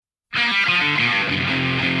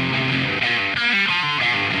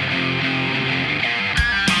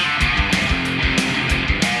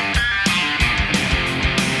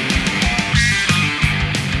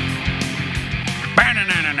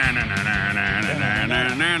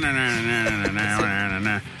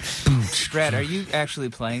Brad, are you actually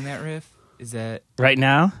playing that riff? Is that right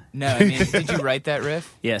now? No, I mean, did you write that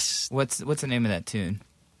riff? Yes. What's the name of that tune?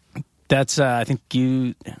 That's I think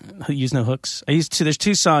you use no hooks. There's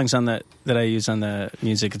two songs on that I use on the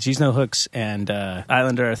music. It's Use No Hooks and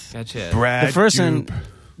Island Earth. Gotcha. Brad the first Goop. one,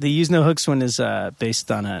 the Use No Hooks one, is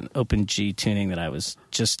based on an open G tuning that I was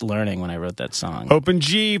just learning when I wrote that song. Open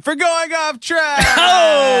G for going off track.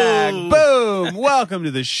 Oh! Boom! Welcome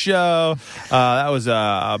to the show. That was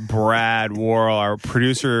Brad Worrell, our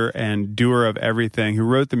producer and doer of everything, who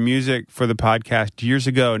wrote the music for the podcast years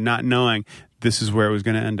ago, not knowing this is where it was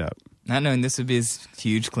going to end up. Not knowing this would be his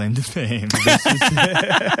huge claim to fame.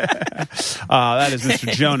 That is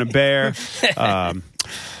Mr. Jonah Bayer.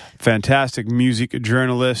 Fantastic music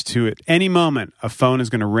journalist who at any moment a phone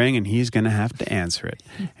is going to ring and he's going to have to answer it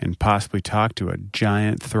and possibly talk to a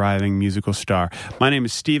giant, thriving musical star. My name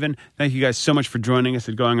is Steven. Thank you guys so much for joining us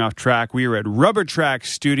at Going Off Track. We are at Rubber Track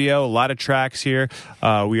Studio. A lot of tracks here.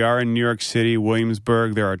 We are in New York City,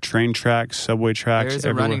 Williamsburg. There are train tracks, subway tracks. There's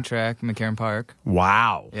everywhere. a running track, McCarran Park.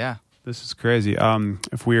 Wow. Yeah. This is crazy.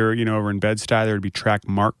 If we were, over in Bed-Stuy, there would be track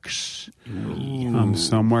marks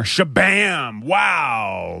somewhere. Shabam!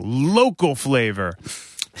 Wow! Local flavor.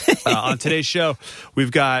 On today's show, we've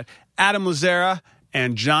got Adam Lazzara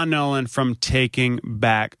and John Nolan from Taking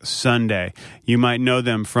Back Sunday. You might know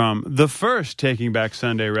them from the first Taking Back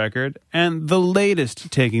Sunday record and the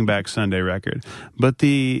latest Taking Back Sunday record. But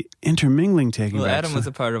the intermingling Taking Back Adam was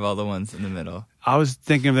a part of all the ones in the middle. I was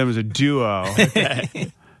thinking of them as a duo.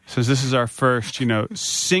 So this is our first,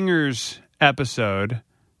 singers episode,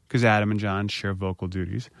 because Adam and John share vocal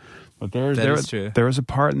duties. But there was a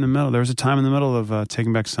part in the middle. There was a time in the middle of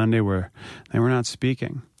Taking Back Sunday where they were not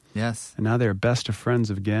speaking. Yes. And now they're best of friends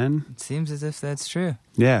again. It seems as if that's true.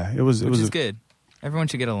 Yeah, Which is good. Everyone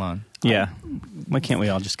should get along. Yeah. Why can't we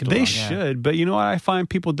all just get along? They should, but you know what I find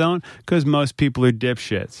people don't? Because most people are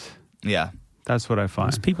dipshits. Yeah. That's what I find.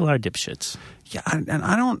 Most people are dipshits. Yeah, and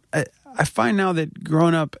I don't... I find now that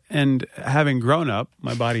growing up and having grown up,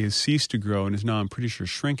 my body has ceased to grow and is now, I'm pretty sure,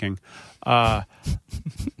 shrinking. Upon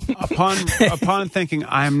thinking,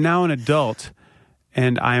 I am now an adult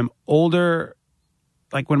and I am older.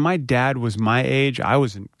 Like when my dad was my age, I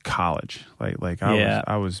was in college. I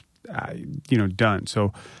was done.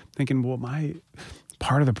 So thinking, well, am I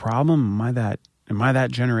part of the problem? Am I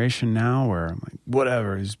that generation now where I'm like,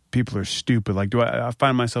 whatever, people are stupid. Like, I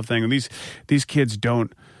find myself thinking these kids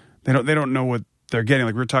don't know what they're getting.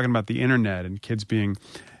 Like we were talking about the internet and kids being,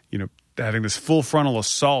 having this full frontal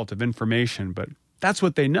assault of information, but that's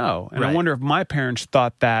what they know. And right. I wonder if my parents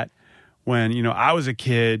thought that when, I was a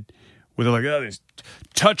kid with these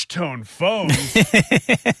touch tone phones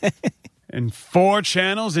and 4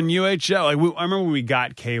 channels and UHL. I remember when we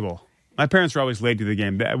got cable. My parents were always late to the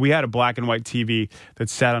game. We had a black and white TV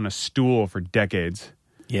that sat on a stool for decades.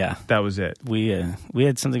 Yeah, that was it. We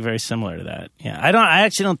had something very similar to that. Yeah, I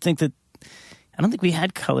don't think we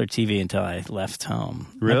had color TV until I left home.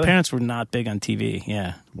 Really? My parents were not big on TV.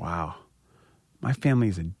 Yeah. Wow. My family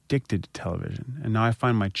is addicted to television, and now I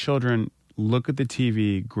find my children look at the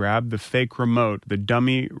TV, grab the fake remote, the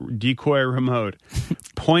dummy decoy remote,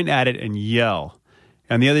 point at it, and yell.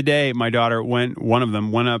 And the other day, my daughter one of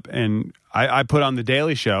them went up, and I put on The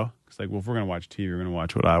Daily Show. It's like, well, if we're going to watch TV, we're going to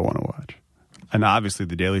watch what I want to watch. And obviously,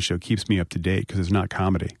 The Daily Show keeps me up to date because it's not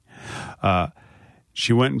comedy.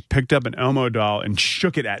 She went and picked up an Elmo doll and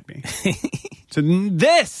shook it at me. So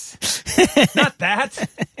this, not that.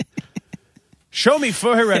 Show me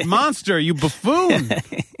Furry Red Monster, you buffoon.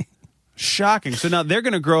 Shocking. So now they're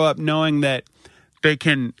going to grow up knowing that they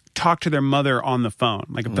can talk to their mother on the phone.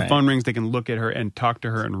 Like if the phone rings, they can look at her and talk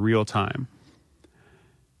to her in real time.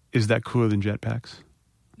 Is that cooler than jetpacks?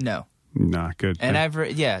 No. Nah, good. And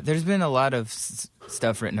there's been a lot of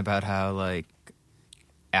stuff written about how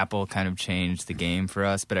Apple kind of changed the game for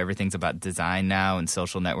us, but everything's about design now and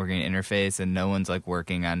social networking interface, and no one's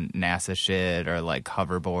working on NASA shit or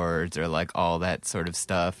hoverboards or all that sort of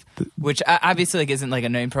stuff, which obviously isn't a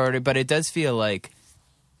main priority, but it does feel like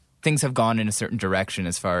things have gone in a certain direction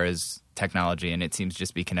as far as technology, and it seems to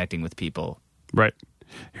just be connecting with people. Right.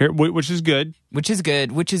 Here, which is good. Which is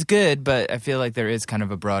good, but I feel like there is kind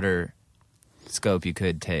of a broader scope you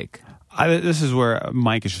could take. This is where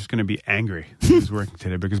Mike is just going to be angry he's working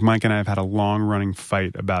today, because Mike and I have had a long-running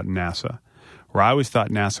fight about NASA, where I always thought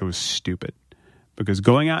NASA was stupid, because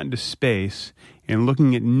going out into space and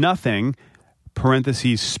looking at nothing,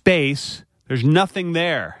 parentheses, space, there's nothing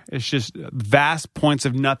there. It's just vast points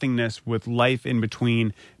of nothingness with life in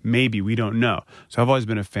between. Maybe, we don't know. So I've always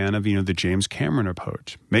been a fan of, the James Cameron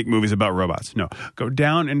approach. Make movies about robots. No, go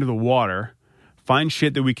down into the water, Find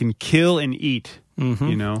shit that we can kill and eat.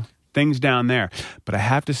 You know, things down there. But I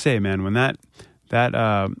have to say, man, when that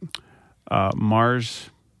Mars,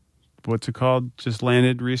 what's it called, just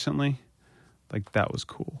landed recently, like that was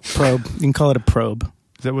cool. Probe. You can call it a probe.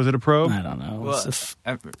 Was it a probe? I don't know. Well,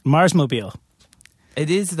 Marsmobile. It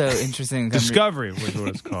is, though, interesting. Discovery was what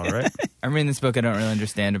it's called, right? I'm reading this book I don't really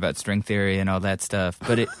understand about string theory and all that stuff.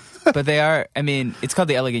 But they are, I mean, it's called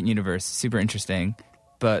The Elegant Universe. Super interesting.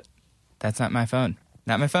 But that's not my phone.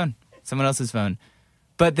 Not my phone. Someone else's phone.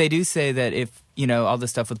 But they do say that if, you know, all the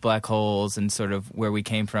stuff with black holes and sort of where we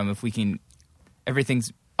came from, if we can,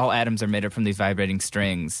 all atoms are made up from these vibrating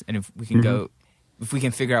strings. And if we can if we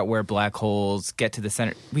can figure out where black holes get to the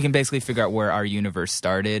center, we can basically figure out where our universe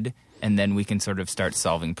started. And then we can sort of start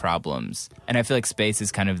solving problems. And I feel like space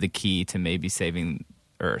is kind of the key to maybe saving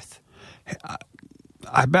Earth.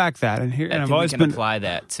 I back that. And I've always been apply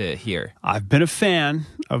that to here. I've been a fan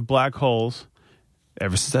of black holes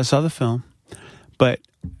ever since I saw the film. But,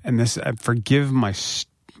 and this, forgive my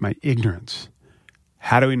ignorance.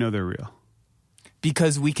 How do we know they're real?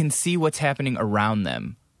 Because we can see what's happening around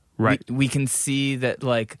them. Right. We can see that,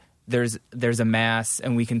 like, there's a mass,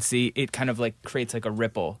 and we can see it kind of, like, creates, like, a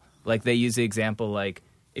ripple. Like, they use the example, like,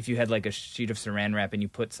 if you had, like, a sheet of saran wrap and you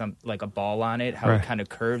put a ball on it, how it kind of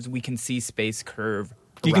curves. We can see space curve.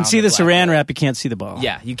 You can see the saran wrap, you can't see the ball.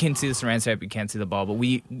 Yeah, you can see the saran wrap, you can't see the ball, but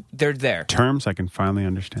they're there. Terms I can finally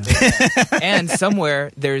understand. And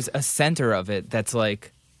somewhere there's a center of it that's,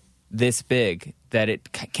 like, this big that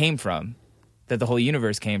it came from, that the whole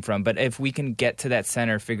universe came from. But if we can get to that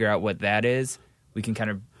center, figure out what that is, we can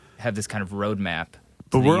kind of have this kind of roadmap.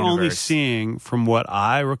 But we're only seeing, from what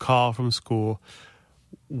I recall from school,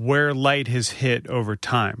 where light has hit over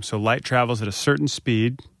time. So light travels at a certain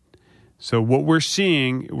speed. So what we're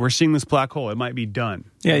seeing this black hole. It might be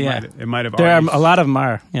done. Yeah, It might have. There are a lot of them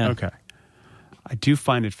are. Yeah. Okay. I do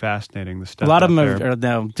find it fascinating. The stuff. A lot of them are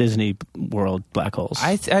now Disney World black holes.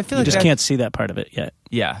 I feel like you just can't see that part of it yet.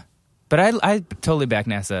 Yeah. But I totally back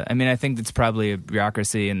NASA. I mean, I think it's probably a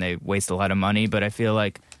bureaucracy and they waste a lot of money. But I feel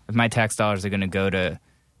like if my tax dollars are going to go to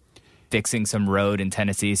fixing some road in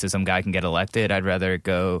Tennessee so some guy can get elected, I'd rather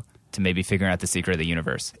go to maybe figuring out the secret of the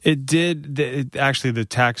universe. It did. Actually,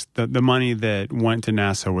 the money that went to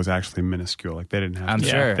NASA was actually minuscule. Like they didn't have. I'm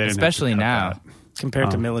sure, especially now.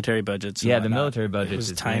 Compared to military budgets. Yeah, the military budget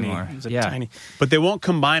is tiny. More. It was tiny. But they won't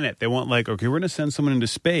combine it. They won't okay, we're going to send someone into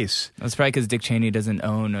space. That's probably because Dick Cheney doesn't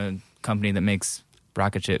own a company that makes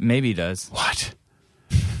rocket ship. Maybe he does. What?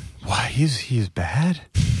 Why? He's bad?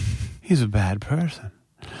 He's a bad person.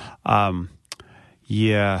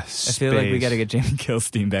 Yeah, space. I feel like we got to get Jamie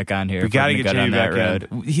Kilstein back on here. We got to get Jamie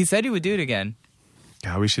back on. He said he would do it again.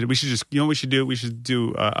 God, we should just, you know what we should do? We should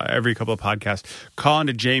do every couple of podcasts, call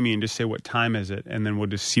into Jamie and just say, what time is it? And then we'll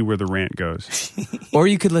just see where the rant goes. Or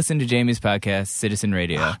you could listen to Jamie's podcast, Citizen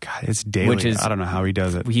Radio. Oh, God, it's daily. I don't know how he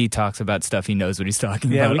does it. He talks about stuff he knows what he's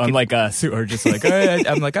talking about, unlike us, who are just like,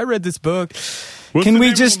 I'm like, I read this book. What's can the we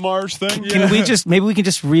name just of the Mars thing? Maybe we can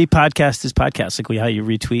just re-podcast his podcast, like how you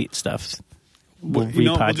retweet stuff. We'll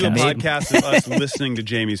do a podcast of us listening to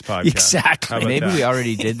Jamie's podcast. Exactly. Maybe we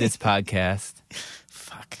already did this podcast.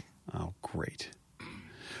 Fuck. Oh, great.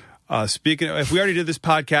 Speaking of, if we already did this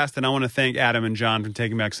podcast, then I want to thank Adam and John from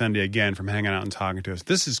Taking Back Sunday again from hanging out and talking to us.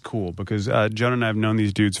 This is cool because John and I have known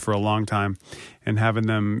these dudes for a long time, and having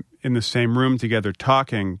them in the same room together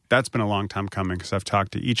talking, that's been a long time coming because I've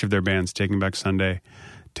talked to each of their bands, Taking Back Sunday,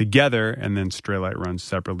 together, and then Stray Light runs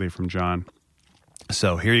separately from John.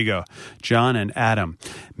 So here you go. John and Adam,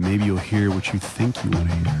 maybe you'll hear what you think you want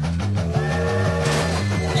to hear.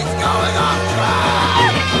 It's going on track!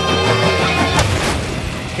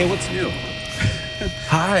 Hey, what's new?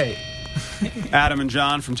 Hi. Adam and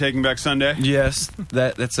John from Taking Back Sunday. Yes,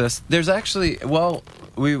 that's us. There's actually,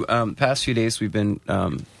 we past few days we've been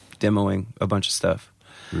demoing a bunch of stuff.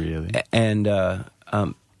 Really? And other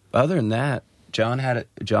than that, John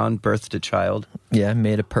birthed a child. Yeah,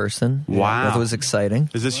 made a person. Wow. That was exciting.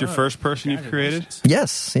 Is this your first person you've created?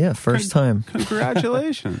 Yes, yeah, first time.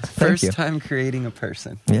 Congratulations. Thank you. First time creating a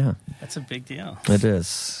person. Yeah. That's a big deal. It is.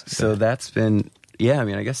 So that's been,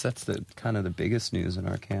 I guess that's the kind of the biggest news in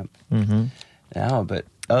our camp now. But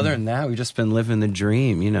other than that, we've just been living the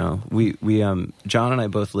dream, you know. We John and I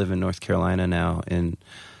both live in North Carolina now, in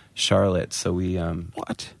Charlotte. So we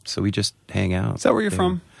So we just hang out. Is that where you're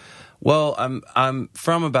from? Well, I'm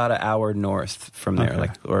from about an hour north from there,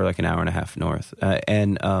 like an hour and a half north.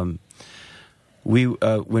 We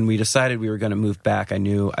when we decided we were going to move back, I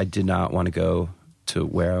knew I did not want to go to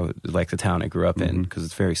where the town I grew up in because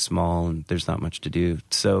it's very small and there's not much to do.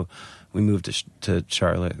 So we moved to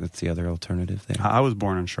Charlotte. That's the other alternative there. I was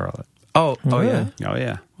born in Charlotte. Oh yeah. Oh,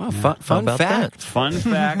 yeah. Wow, Yeah. fun about fact. that? Fun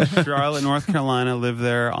fact, Charlotte, North Carolina, lived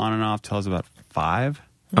there on and off till I was about 5.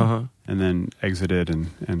 Uh-huh. And then exited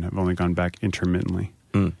and have only gone back intermittently.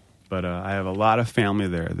 Mm. But I have a lot of family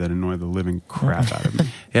there that annoy the living crap out of me.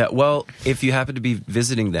 Yeah, well, if you happen to be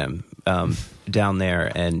visiting them down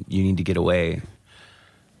there and you need to get away,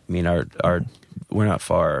 I mean, we're not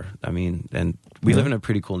far. I mean, and we live in a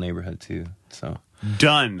pretty cool neighborhood too. So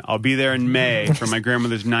Done. I'll be there in May for my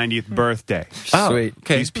grandmother's 90th birthday. Sweet.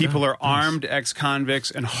 Okay. These people are armed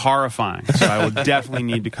ex-convicts and horrifying, so I will definitely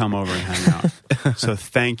need to come over and hang out. So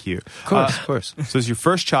thank you. Of course. So it's your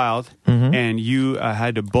first child, and you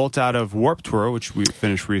had to bolt out of Warped Tour, which we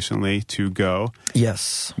finished recently, to go.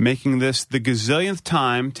 Yes. Making this the gazillionth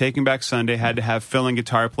time, Taking Back Sunday had to have filling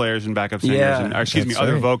guitar players and backup singers, Yeah, and that's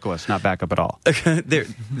other right. vocalists, not backup at all.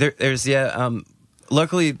 There's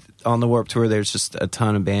luckily on the Warped Tour there's just a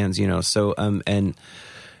ton of bands, you know. So and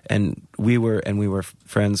we were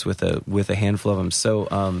friends with a handful of them.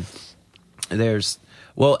 So there's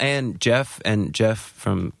and Jeff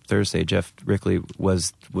from Thursday, Jeff Rickley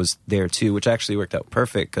was there too, which actually worked out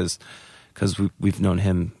perfect because we've known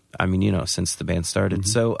him, I mean, you know, since the band started.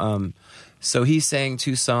 So he sang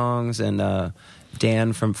 2 songs, and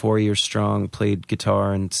Dan from 4 Years Strong played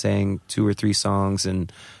guitar and sang 2 or 3 songs,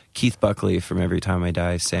 and Keith Buckley from Every Time I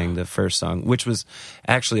Die sang the first song, which was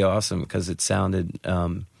actually awesome because it sounded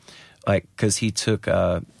because he took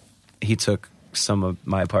some of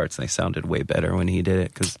my parts and they sounded way better when he did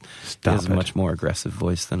it because he has a much more aggressive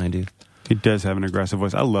voice than I do. He does have an aggressive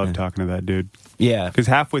voice. I love talking to that dude. Yeah. Because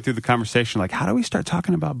halfway through the conversation, like, how do we start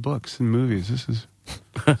talking about books and movies? This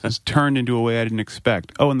is turned into a way I didn't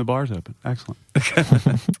expect. Oh, and the bar's open. Excellent.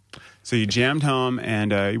 So you jammed home,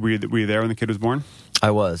 and were you there when the kid was born?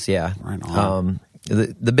 I was, yeah. Right on.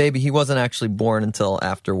 The baby, he wasn't actually born until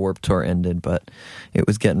after Warped Tour ended, but it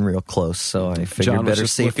was getting real close, so I figured John was better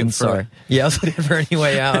just safe looking than sorry. Yeah, I was looking for any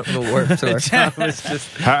way out of the Warped Tour. John was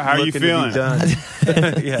just How are you looking to be feeling?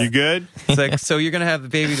 done. Yeah. You good? It's like, so you're gonna have the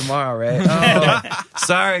baby tomorrow, right? Oh,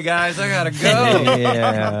 sorry guys, I gotta go.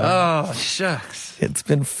 Yeah. Oh shucks. It's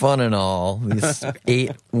been fun and all, these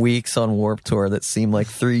 8 weeks on Warped Tour that seem like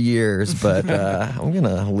 3 years, but I'm going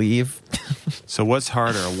to leave. So what's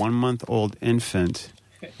harder, a 1-month-old infant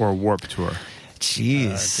or Warped Tour?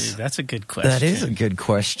 Jeez. Dude, that's a good question. That is a good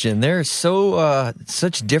question. There are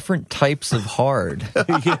such different types of hard.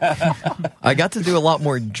 I got to do a lot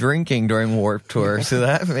more drinking during Warped Tour, so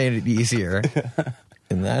that made it easier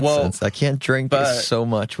in that sense. I can't drink so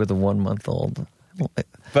much with a 1-month-old.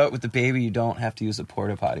 But with the baby, you don't have to use a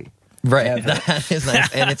porta potty. Right, that is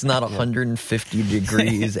nice, and it's not 150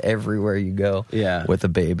 degrees everywhere you go. Yeah. With a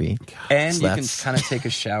baby, And So you can that's- kind of take a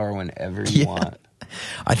shower whenever you want.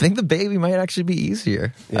 I think the baby might actually be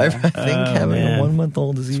easier. I think having man. a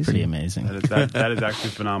 1-month-old is easier. Pretty amazing. That is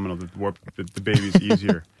actually phenomenal. The baby's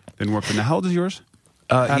easier than Warped. Now, how old is yours?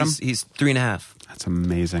 Adam? He's 3.5. That's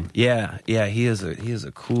amazing. Yeah, he is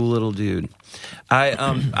a cool little dude.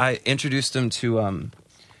 I introduced him to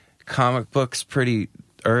comic books pretty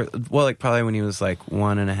like probably when he was like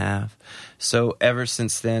 1.5. So ever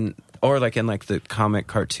since then, or like in like the comic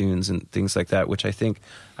cartoons and things like that, which I think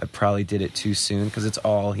I probably did it too soon because it's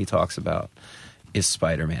all he talks about is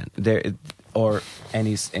Spider-Man. And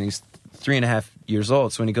he's 3.5 years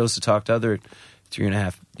old. So when he goes to talk to other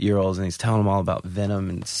 3.5-year-olds and he's telling them all about Venom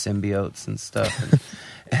and symbiotes and stuff.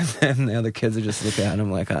 And then the other kids are just looking at him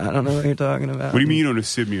like, I don't know what you're talking about. What do you mean you don't know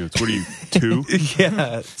symbiotes? What are you, 2?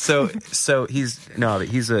 Yeah. So he's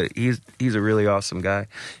a really awesome guy.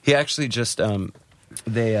 He actually just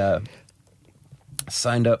they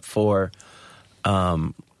signed up for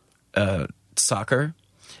soccer.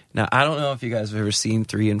 Now, I don't know if you guys have ever seen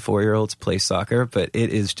 3 and 4-year-olds play soccer, but it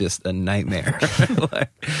is just a nightmare. Like,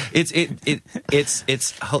 it's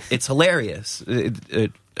hilarious.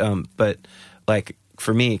 But like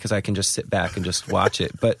for me, because I can just sit back and just watch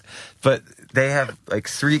it. But they have like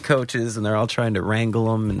 3 coaches, and they're all trying to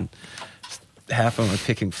wrangle them, and half of them are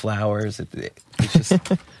picking flowers. It's just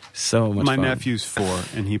so much My fun. nephew's 4,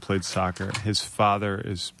 and he played soccer. His father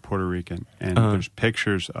is Puerto Rican, and there's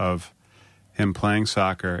pictures of him playing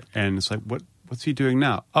soccer, and it's like, what's he doing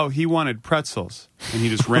now? Oh, he wanted pretzels, and he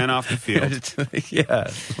just ran off the field.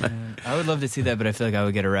 Yeah. I would love to see that, but I feel like I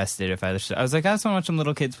would get arrested if I was like, I just want to watch some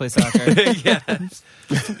little kids play soccer. Yeah.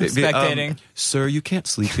 Spectating. Sir, you can't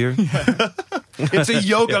sleep here. It's a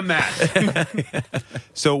yoga mat.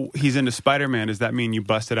 So he's into Spider-Man. Does that mean you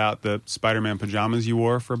busted out the Spider-Man pajamas you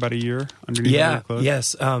wore for about a year underneath your clothes?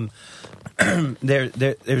 Yes.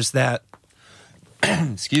 There's that.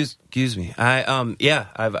 Excuse me. I've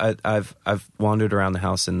wandered around the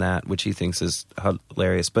house in that, which he thinks is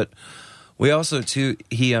hilarious. But we also too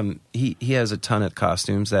he has a ton of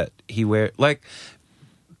costumes that he wears. Like,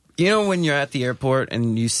 you know, when you're at the airport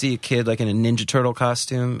and you see a kid like in a Ninja Turtle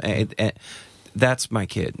costume, and that's my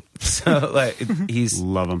kid. So like he's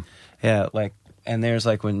love him. Yeah, like, and there's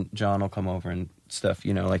like when John will come over and stuff.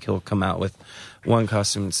 You know, like he'll come out with one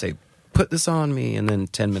costume and say, "Put this on me," and then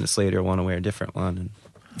 10 minutes later want to wear a different one. And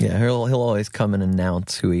yeah, he'll always come and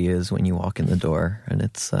announce who he is when you walk in the door, and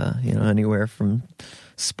it's anywhere from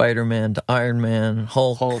Spider-Man to Iron Man,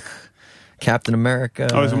 Hulk, Captain America.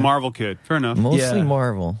 Oh, he's a Marvel kid. Fair enough. Mostly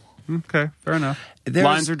Marvel. Okay, fair enough.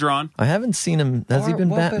 Lines are drawn. I haven't seen him. Has he been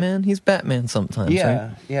Batman? He's Batman sometimes.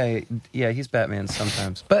 Yeah, right? yeah. He's Batman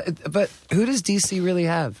sometimes. But who does DC really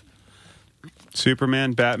have?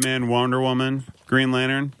 Superman, Batman, Wonder Woman, Green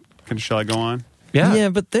Lantern. Shall I go on? Yeah,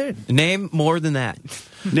 but name more than that.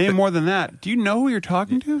 Name more than that. Do you know who you're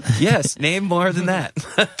talking to? Yes, name more than that.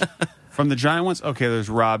 From the giant ones, okay, there's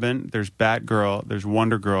Robin, there's Batgirl, there's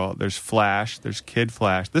Wonder Girl, there's Flash, there's Kid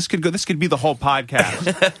Flash. This could be the whole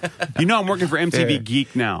podcast. You know I'm working for MTV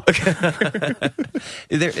Geek now.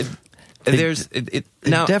 There's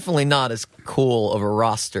now, definitely not as cool of a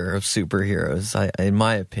roster of superheroes, in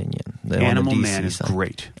my opinion. Animal Man is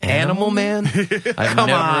great. Animal Man?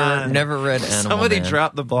 I've never read Animal Somebody Man.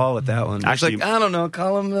 dropped the ball with that one. Actually, like, I don't know,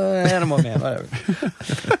 call him Animal Man, whatever.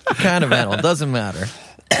 Kind of animal, doesn't matter.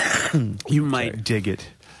 You might dig it.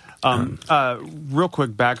 Real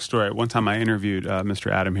quick backstory. One time I interviewed Mr.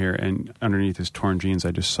 Adam here, and underneath his torn jeans,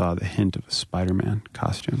 I just saw the hint of a Spider-Man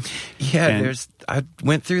costume. Yeah, I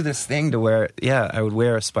went through this thing to where, I would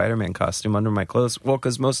wear a Spider-Man costume under my clothes. Well,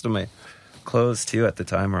 because most of my clothes, too, at the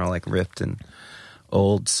time are all, like, ripped and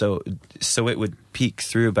old, so it would peek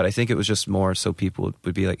through, but I think it was just more so people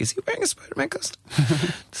would be like, is he wearing a Spider-Man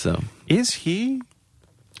costume? So. Is he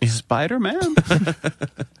Spider-Man?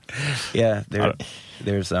 Yeah,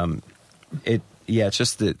 there's it's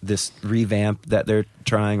just this revamp that they're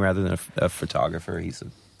trying rather than a photographer. He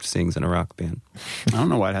sings in a rock band. I don't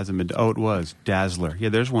know why it hasn't been. Oh, it was Dazzler. Yeah,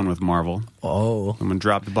 there's one with Marvel. Oh, Someone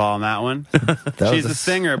dropped the ball on that one. She's a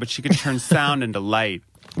singer, but she could turn sound into light.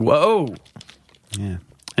 Whoa. Yeah.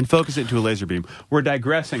 And focus it into a laser beam. We're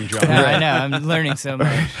digressing, John. Yeah, I know. I'm learning so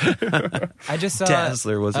much. I just saw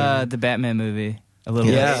Dazzler was the Batman movie a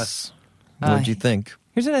little Yes. bit. What'd you think?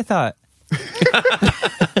 Here's what I thought.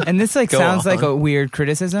 And this sounds like a weird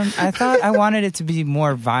criticism. I thought I wanted it to be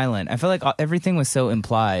more violent. I felt like everything was so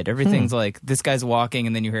implied. Everything's like this guy's walking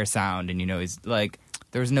and then you hear a sound and you know he's like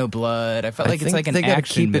there was no blood. I felt like it's like an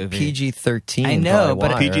action movie. They keep it PG-13. I know,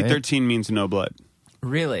 but PG-13 means no blood.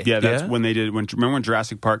 Really? Yeah, that's when they did. Remember when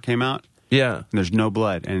Jurassic Park came out? Yeah. And there's no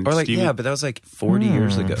blood. And Or but that was like 40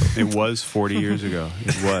 years ago. It was 40 years ago.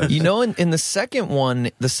 It was. You know, in the second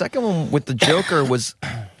one with the Joker was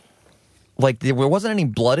like there wasn't any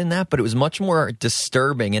blood in that, but it was much more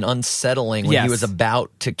disturbing and unsettling when he was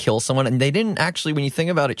about to kill someone. And they didn't actually, when you think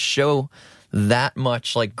about it, show that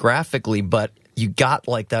much like graphically, but you got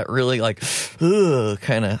like that really like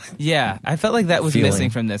kind of. Yeah, I felt like that was missing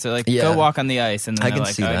from this. They're like, go walk on the ice, and then they're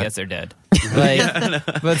like, I guess they're dead. Like,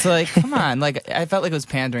 but it's like, come on. Like, I felt like it was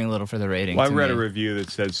pandering a little for the rating. Well, I read a review that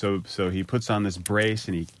said so he puts on this brace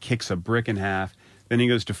and he kicks a brick in half. Then he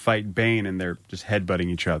goes to fight Bane, and they're just headbutting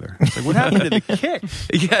each other. It's like, what happened to the kick?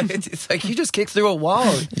 Yeah, it's like you just kicked through a wall.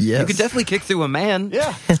 Yes. You could definitely kick through a man.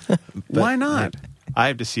 Yeah. Why not? I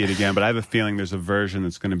have to see it again, but I have a feeling there's a version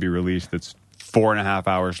that's going to be released that's 4.5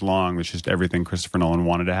 hours long. That's just everything Christopher Nolan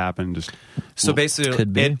wanted to happen. So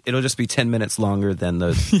basically, it'll just be 10 minutes longer than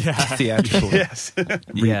the theatrical. Yes.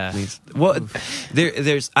 Release. Well,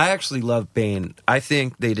 I actually love Bane. I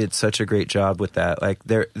think they did such a great job with that. Like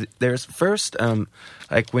there's first,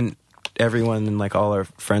 like when everyone and like all our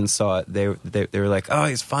friends saw it, they were like, oh,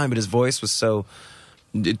 he's fine, but his voice was so,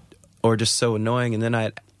 or just so annoying. And then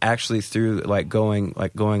I actually through like going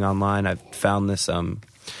online, I found this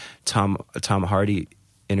Tom Hardy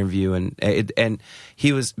interview, and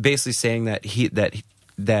he was basically saying that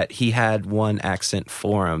he had one accent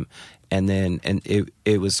for him, and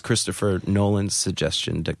it was Christopher Nolan's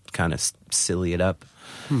suggestion to kind of silly it up,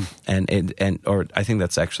 or I think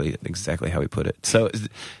that's actually exactly how he put it.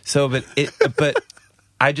 But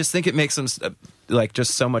I just think it makes him like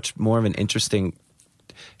just so much more of an interesting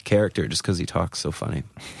character just because he talks so funny.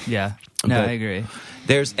 Yeah. No, I agree.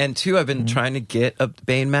 And two, I've been trying to get a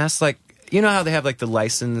Bane mask. Like, you know how they have like the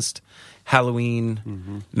licensed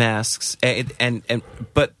Halloween masks,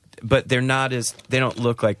 but they're not they don't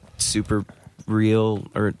look like super real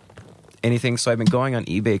or anything. So I've been going on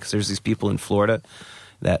eBay because there's these people in Florida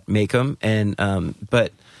that make them. And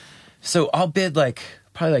but so I'll bid like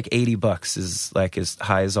probably like $80 is like as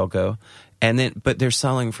high as I'll go, and then but they're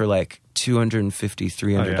selling for like $250,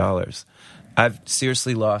 $300. I've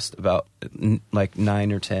seriously lost about like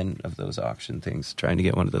 9 or 10 of those auction things trying to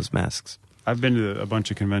get one of those masks. I've been to a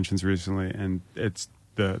bunch of conventions recently, and it's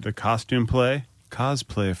the costume play.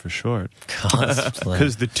 Cosplay for short. Cosplay.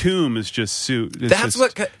 Because the tomb is just suit. That's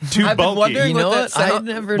what too I've been bulky. wondering You know what what? I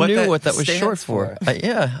never knew what that was short for.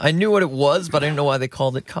 I knew what it was, but I didn't know why they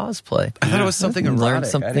called it cosplay. I thought it was something erotic. Learned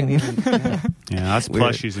something. Yeah, that's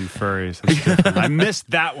Weird. plushies and furries. That's different. I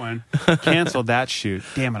missed that one. Canceled that shoot.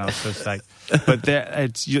 Damn it, I was so psyched. But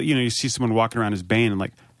it's you see someone walking around as Bane and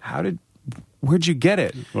like, where'd you get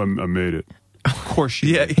it? Well, I made it. Of course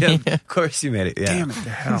you did. Yeah, of course you made it. Yeah. Damn it,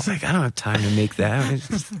 the hell. It's like, I don't have time to make that.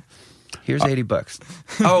 Here's $80.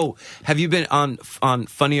 Oh, have you been on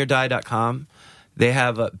funnyordie.com? They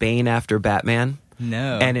have Bane after Batman.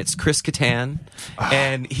 No. And it's Chris Kattan,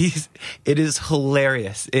 and it is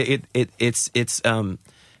hilarious. It's I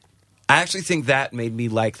actually think that made me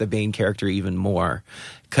like the Bane character even more,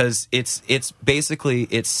 because it's basically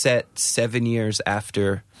it's set 7 years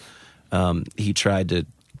after he tried to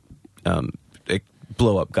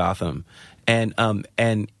blow up Gotham, and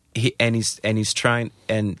he's trying,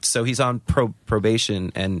 and so he's on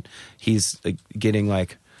probation, and he's getting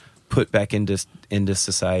like put back into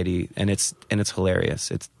society, and it's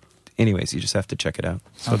hilarious. Anyways, you just have to check it out.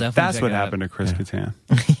 So that's what happened to Chris Kattan.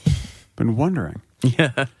 Been wondering.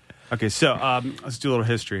 Yeah. Okay, so let's do a little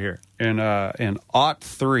history here. In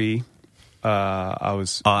 '03, I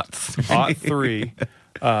was '03.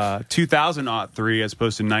 2003 as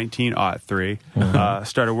opposed to 1903,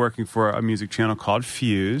 started working for a music channel called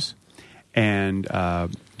Fuse, and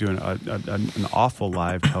doing an awful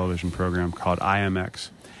live television program called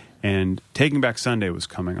IMX. And Taking Back Sunday was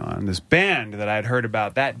coming on. This band that I had heard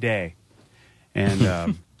about that day.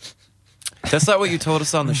 And That's not what you told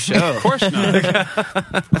us on the show. of course not.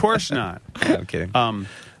 Of course not. Yeah, I'm kidding.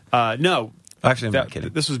 No. Actually, I'm not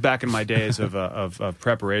kidding. This was back in my days of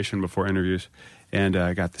preparation before interviews. And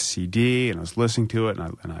I got the CD, and I was listening to it,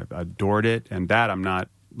 and I adored it. And that I'm not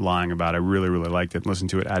lying about. I really, really liked it. Listened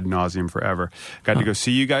to it ad nauseum forever. Got to go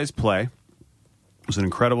see you guys play. It was an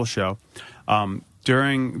incredible show.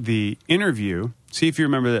 During the interview, see if you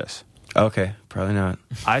remember this. Okay, probably not.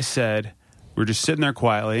 I said, we're just sitting there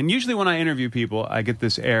quietly. And usually when I interview people, I get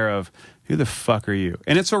this air of, who the fuck are you?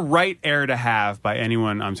 And it's a right air to have by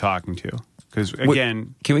anyone I'm talking to. Because,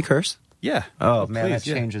 again... Can we curse? Yeah. Oh, man, please,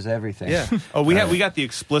 that changes everything. Yeah. Oh, we got the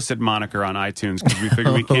explicit moniker on iTunes because we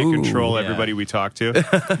figure we can't control everybody we talk to.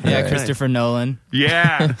 Yeah, Christopher Nolan.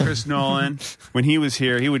 Yeah, Chris Nolan. When he was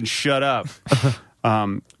here, he wouldn't shut up.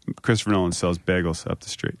 Christopher Nolan sells bagels up the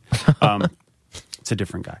street. It's a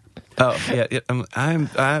different guy. Oh, yeah. I'm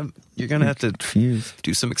you're going to have to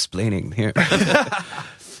do some explaining here.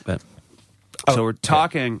 But... So we're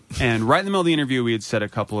talking, and right in the middle of the interview, we had said a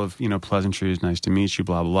couple of, pleasantries, nice to meet you,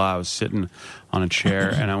 blah, blah, blah. I was sitting on a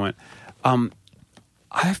chair, and I went,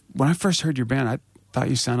 when I first heard your band, I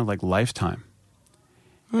thought you sounded like Lifetime.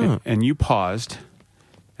 And you paused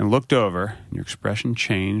and looked over, and your expression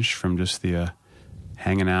changed from just the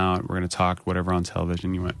hanging out, we're going to talk, whatever on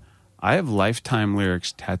television. You went, I have Lifetime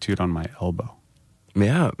lyrics tattooed on my elbow.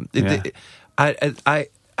 Yeah.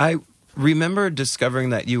 I remember discovering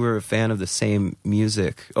that you were a fan of the same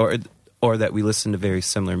music, or that we listened to very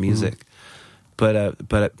similar music, but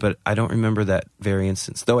I don't remember that very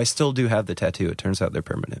instance. Though I still do have the tattoo. It turns out they're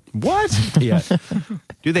permanent. What? Yeah.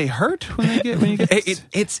 Do they hurt when you get?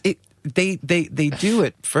 They do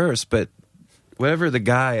at first, but whatever the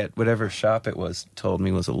guy at whatever shop it was told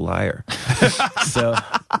me was a liar. So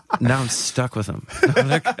now I'm stuck with them.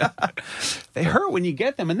 They hurt when you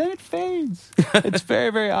get them, and then it fades. It's very,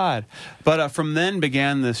 very odd. But from then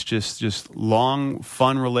began this just long,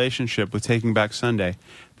 fun relationship with Taking Back Sunday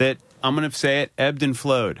that, I'm going to say it, ebbed and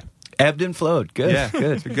flowed. Ebbed and flowed. Good. Yeah,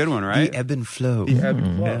 good. It's a good one, right? The ebb and flow. The ebb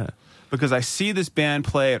and flow. Yeah. Because I see this band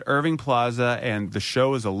play at Irving Plaza, and the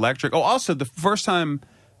show is electric. Oh, also, the first time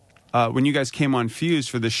when you guys came on Fuse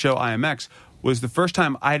for the show IMX was the first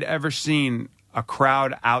time I'd ever seen a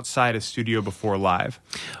crowd outside a studio before live.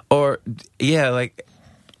 Or, yeah, like,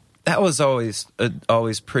 that was always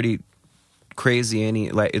pretty crazy.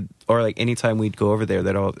 Anytime we'd go over there,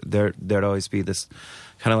 there'd always be this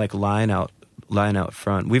kind of like line out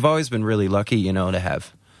front. We've always been really lucky, to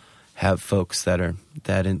have folks that are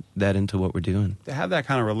that into what we're doing. To have that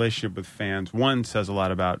kind of relationship with fans, one, says a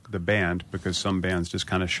lot about the band, because some bands just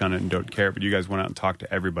kind of shun it and don't care, but you guys went out and talked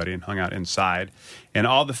to everybody and hung out inside. And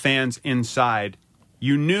all the fans inside,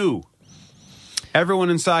 you knew. Everyone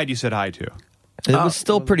inside you said hi to. It was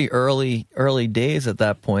still pretty early days at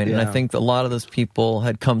that point, and I think a lot of those people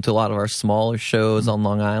had come to a lot of our smaller shows on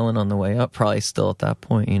Long Island on the way up, probably still at that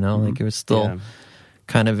point, like it was still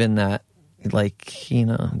kind of in that, like,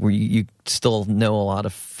 where you still know a lot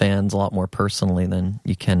of fans a lot more personally than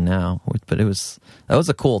you can now. But that was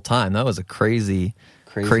a cool time. That was a crazy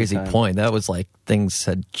point. That was like things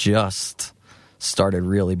had just started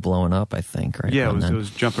really blowing up, I think, right? Yeah, it was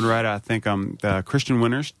jumping right out. I think Christian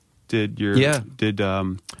Winters did Q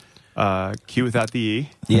without the E.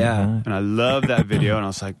 Yeah. And I love that video, and I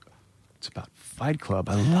was like, it's about Fight Club.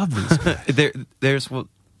 I love these guys.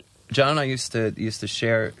 John and I used to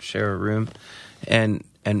share a room, and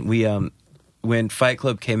we when Fight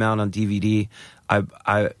Club came out on DVD,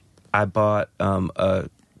 I bought a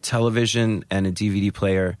television and a DVD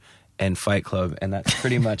player and Fight Club, and that's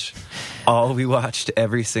pretty much all we watched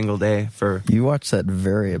every single day for. You watched that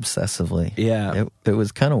very obsessively. Yeah, it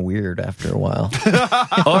was kind of weird after a while.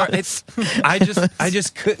 Or I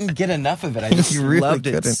just couldn't get enough of it. I just You really loved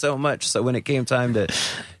it couldn't. so much. So when it came time to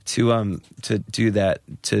do that,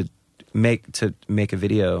 to make a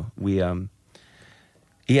video, we or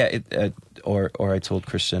I told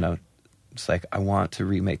Christian, I was like, I want to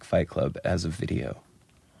remake Fight Club as a video.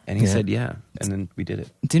 And he said, yeah. And then we did it.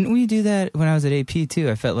 Didn't we do that when I was at AP too?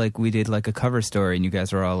 I felt like we did like a cover story and you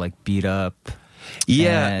guys were all like beat up.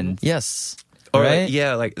 Yeah. And, Yes. Or right?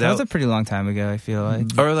 like that was a pretty long time ago, I feel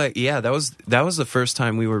like. Or like, that was the first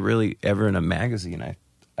time we were really ever in a magazine,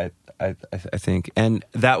 I think. And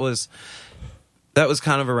that was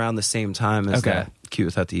kind of around the same time as that Q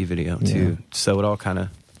Without the E video too. So it all kind of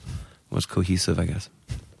was cohesive, I guess.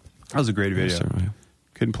 That was a great video.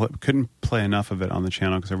 Couldn't play enough of it on the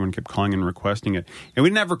channel because everyone kept calling and requesting it, and we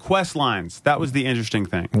didn't have request lines. That was the interesting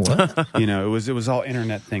thing. What? It was all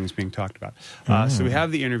internet things being talked about. So we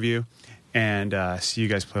have the interview, and see you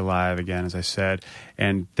guys play live again, as I said,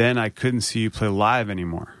 and then I couldn't see you play live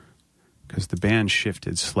anymore because the band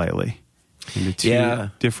shifted slightly into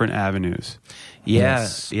two different avenues. Yeah,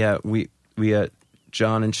 yeah. We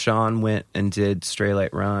John and Sean went and did Stray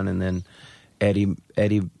Light Run, and then Eddie,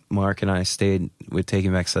 Mark, and I stayed with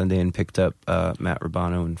Taking Back Sunday and picked up Matt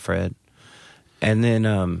Rubano and Fred, and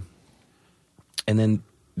then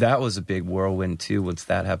that was a big whirlwind too once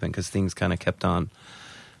that happened because things kind of kept on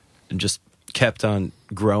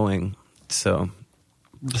growing. So,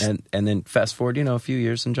 and then fast forward, a few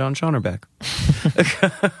years, and John and Sean are back.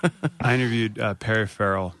 I interviewed Perry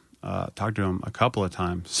Farrell, talked to him a couple of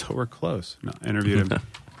times, so we're close. No, interviewed him,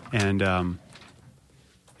 and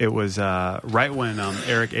it was right when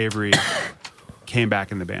Eric Avery came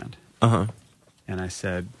back in the band. And I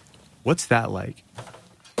said, what's that like?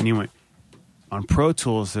 And he went, on Pro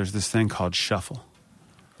Tools, there's this thing called shuffle.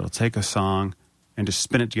 It'll take a song and just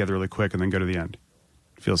spin it together really quick and then go to the end.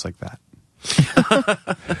 It feels like that.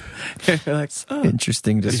 You're like,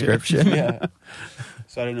 Interesting description. yeah.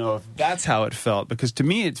 So I don't know if that's how it felt, because to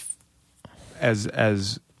me, it's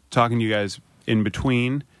as talking to you guys in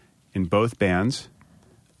between in both bands,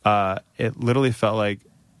 it literally felt like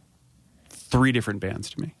 3 different bands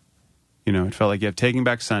to me. It felt like you have Taking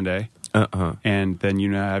Back Sunday, and then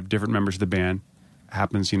have different members of the band.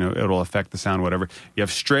 Happens, it'll affect the sound, whatever. You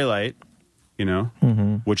have Stray Light,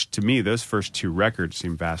 which to me, those first 2 records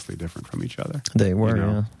seem vastly different from each other. They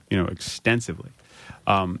were, extensively.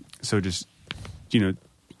 So just,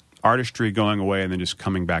 artistry going away and then just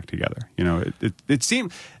coming back together. It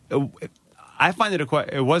seemed. I find it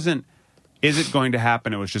it wasn't. Is it going to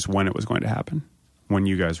happen? It was just when it was going to happen, when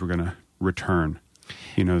you guys were going to return,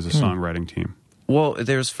 as a songwriting team. Well,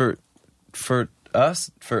 there's for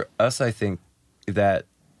us, I think that,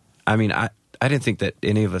 I didn't think that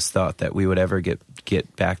any of us thought that we would ever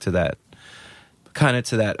get back to that, kind of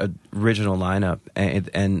to that original lineup,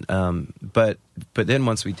 but then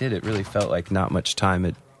once we did, it really felt like not much time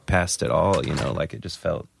had passed at all. Like it just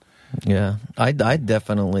felt. Yeah, I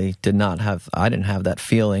definitely didn't have that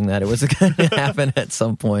feeling that it was going to happen at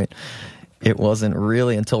some point. It wasn't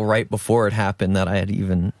really until right before it happened that I had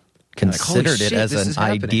even considered it as an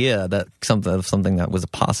idea, that something that was a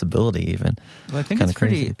possibility even. Well, I think it's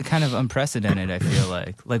pretty kind of unprecedented, I feel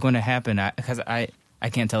like when it happened, because I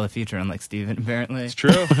can't tell the future, unlike Steven, apparently. It's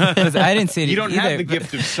true. Because I didn't see it. You don't either, have the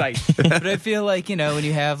gift of sight. But I feel like, when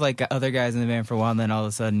you have like other guys in the band for a while, and then all of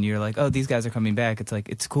a sudden you're like, oh, these guys are coming back. It's like,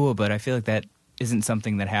 it's cool, but I feel like that isn't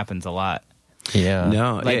something that happens a lot. Yeah.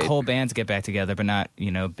 No. Like whole bands get back together, but not,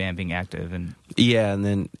 band being active. And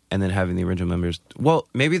then having the original members. Well,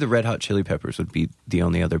 maybe the Red Hot Chili Peppers would be the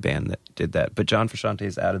only other band that did that. But John Frusciante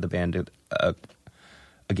is out of the band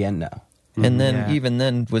again now. And then even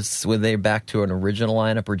then, were they back to an original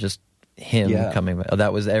lineup, or just him coming back. Oh,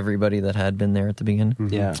 that was everybody that had been there at the beginning?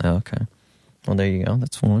 Mm-hmm. Yeah. Oh, okay. Well, there you go.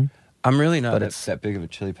 That's one. I'm really not that big of a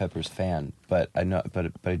Chili Peppers fan, but I know,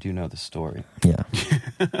 but I do know the story. Yeah,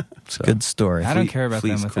 it's a good story. I don't care about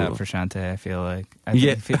them without Frusciante. I feel like I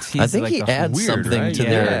think he adds something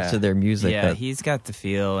to their music. Yeah, he's got the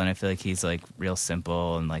feel, and I feel like he's like real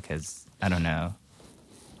simple and like has I don't know,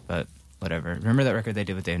 but whatever. Remember that record they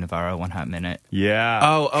did with Dave Navarro, One Hot Minute? Yeah.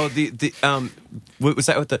 The what was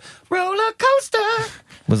that with the roller coaster?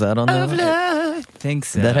 Was that on of that? love? I think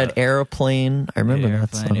so. That had Aeroplane. I remember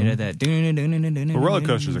that song. It had that. Roller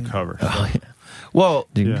Coaster's a cover. Oh, yeah. Well,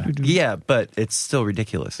 Yeah. but it's still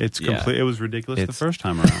ridiculous. It's complete. It was ridiculous the first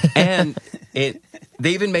time around. And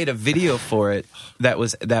they even made a video for it that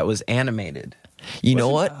was animated. You know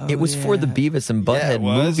what? It was for the Beavis and Butthead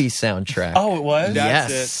movie soundtrack. Oh, it was?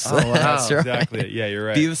 Yes. That's it. Oh, wow. That's right. Exactly. Yeah, you're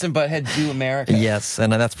right. Beavis and Butthead Do America. Yes,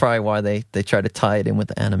 and that's probably why they try to tie it in with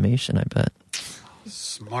the animation, I bet.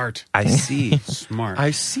 Smart. I see. Smart.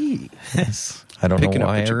 I see. Yes. I don't Picking know up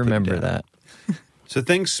why what I you're putting remember down. that. So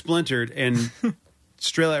things splintered, and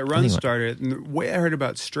Straylight Run Anyway. started. And the way I heard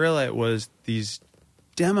about Straylight was these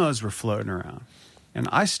demos were floating around, and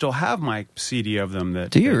I still have my CD of them.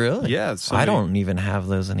 Do you really? Yeah. I don't even have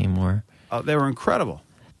those anymore. They were incredible.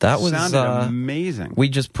 That was sounded amazing. We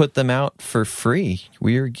just put them out for free.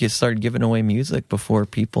 Just started giving away music before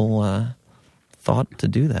people thought to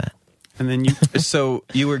do that. And then you. So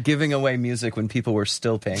you were giving away music when people were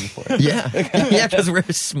still paying for it. Yeah, yeah, because we're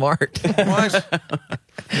smart.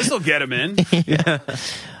 This will get them in.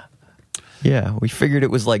 Yeah, we figured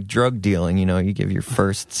it was like drug dealing. You know, you give your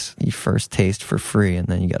first taste for free, and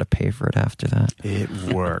then you got to pay for it after that. It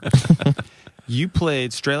worked.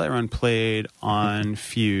 Straylight Run played on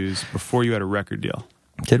Fuse before you had a record deal.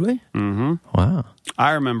 Did we? Mm-hmm. Wow.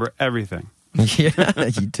 I remember everything Yeah,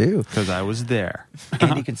 you do. because I was there.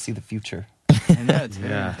 And you can see the future. I know, it's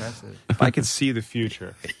very impressive. If I could see the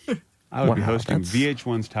future, I would be Wow, hosting that's-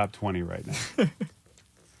 VH1's Top 20 right now.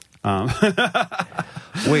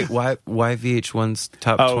 Wait, why VH1's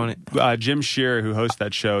top 20? Jim Shearer, who hosts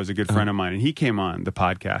that show, is a good friend of mine, and he came on the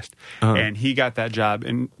podcast, and he got that job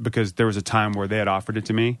because there was a time where they had offered it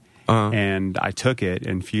to me, and I took it,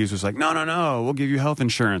 and Fuse was like, no, we'll give you health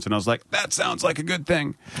insurance, and I was like, that sounds like a good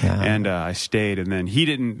thing, and I stayed, and then he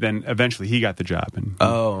didn't, then eventually he got the job, and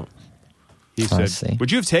he I said, see.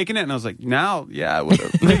 would you have taken it? And I was like, now, yeah, I would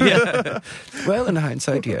have. Yeah. Well, in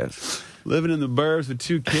hindsight, yes. Living in the burbs with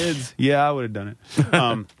 2 kids. Yeah, I would have done it.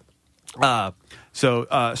 So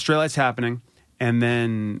Straylight's happening. And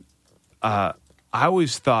then I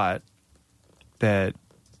always thought that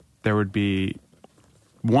there would be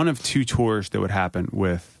one of 2 tours that would happen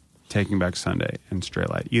with Taking Back Sunday and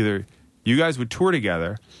Straylight. Either you guys would tour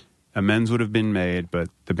together, amends would have been made, but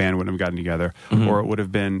the band wouldn't have gotten together, or it would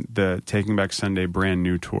have been the Taking Back Sunday brand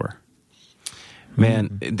new tour.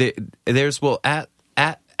 Man, there's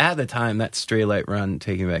at the time, that Straylight Run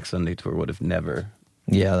Taking Back Sunday tour would have never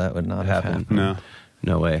Yeah, that would not have happened.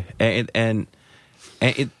 No. way. And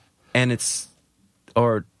it's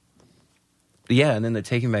and then the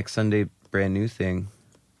Taking Back Sunday brand new thing.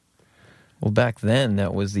 Well, back then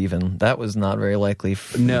that was not very likely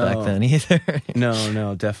No. back then either.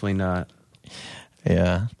 No, definitely not.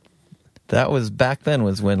 Yeah. That was back then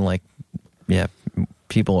was when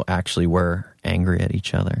people actually were angry at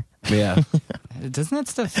each other. Yeah. Doesn't that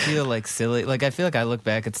stuff feel like silly? Like, I feel like I look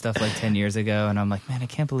back at stuff like 10 years ago and I'm like, man, I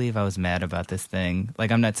can't believe I was mad about this thing.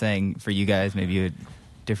 Like, I'm not saying for you guys, maybe you had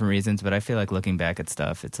different reasons, but I feel like looking back at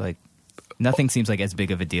stuff, it's like nothing seems like as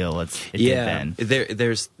big of a deal as it did then.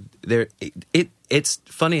 It's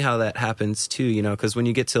funny how that happens too, you know, because when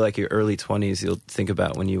you get to like your early 20s, you'll think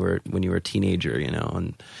about when you were a teenager, you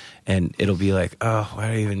know, and it'll be like, oh, why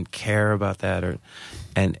do I even care about that?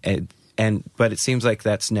 But it seems like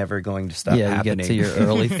that's never going to stop happening. You get to your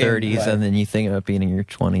early 30s and then you think about being in your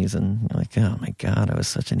 20s and you're like, oh my God, I was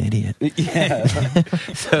such an idiot. Yeah.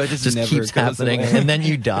 So it just never keeps goes happening away. and then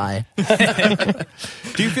you die. Do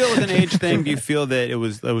you feel with an age thing, do you feel that it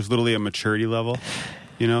was literally a maturity level,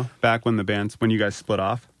 you know, back when when you guys split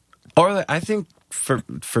off? Or I think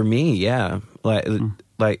for me, yeah.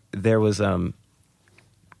 Like there was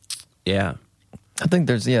yeah. I think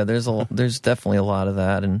there's definitely a lot of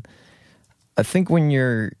that, and I think when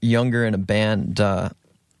you're younger in a band,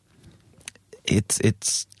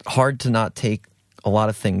 it's hard to not take a lot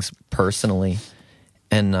of things personally,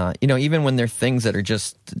 and even when they're things that are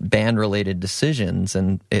just band related decisions,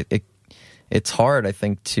 and it's hard, I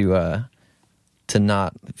think, to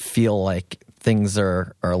not feel like things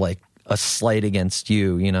are like a slight against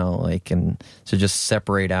you, you know, like, and to just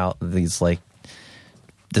separate out these like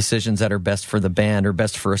decisions that are best for the band or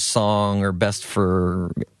best for a song or best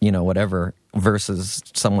for, whatever, versus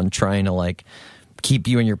someone trying to like keep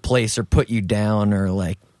you in your place or put you down or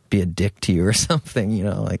like be a dick to you or something,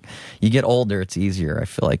 like you get older, it's easier, I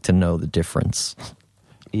feel like, to know the difference.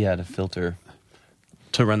 Yeah, to filter,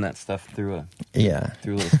 to run that stuff through a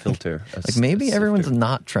little filter. Like maybe everyone's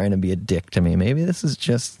not trying to be a dick to me. Maybe this is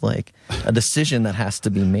just like a decision that has to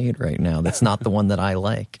be made right now. That's not the one that I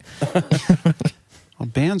like. Well,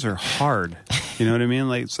 bands are hard. You know what I mean?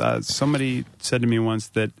 Like somebody said to me once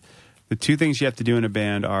that the two things you have to do in a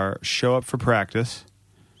band are show up for practice,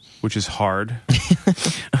 which is hard,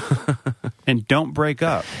 and don't break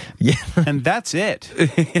up. Yeah, and that's it.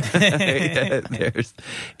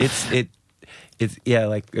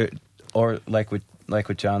 Like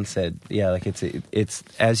what John said. Yeah, like it's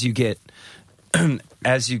as you get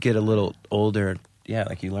as you get a little older. Yeah,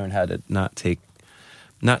 like you learn how to not take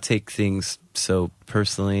things so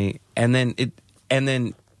personally, and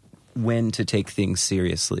then when to take things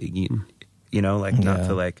seriously. Not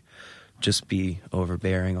to like just be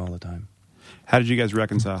overbearing all the time. How did you guys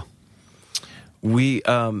reconcile? We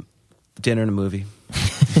dinner and a movie.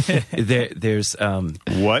 There's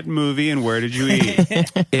what movie and where did you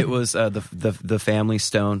eat? It was the Family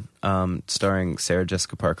Stone, starring Sarah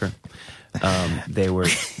Jessica Parker.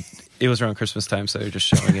 It was around Christmas time, so they're just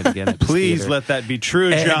showing it again. At this Please theater. let that be true,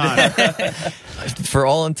 John. For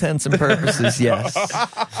all intents and purposes, yes.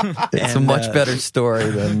 It's a much better story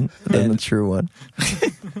than the true one.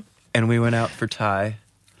 And we went out for Thai.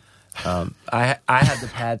 I had the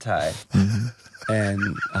pad Thai,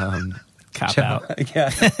 and Cop out. Yeah.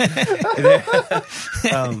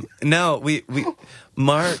 No, we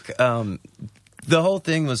Mark. The whole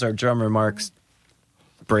thing was our drummer Mark's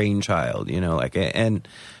brainchild, and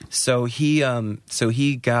so he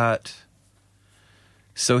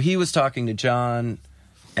was talking to John,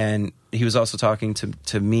 and he was also talking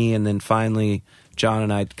to me, and then finally John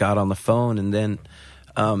and I got on the phone, and then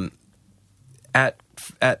at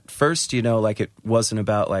first, like it wasn't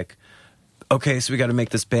about like, okay, so we got to make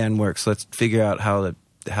this band work, so let's figure out how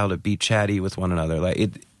to be chatty with one another. Like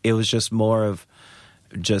it was just more of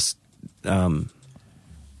just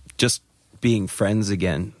being friends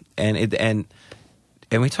again, and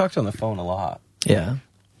we talked on the phone a lot,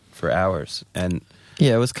 for hours, and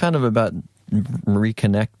it was kind of about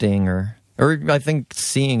reconnecting or I think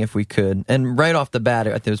seeing if we could, and right off the bat,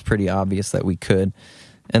 I think it was pretty obvious that we could,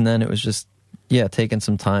 and then it was just taking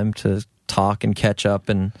some time to talk and catch up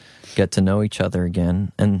and get to know each other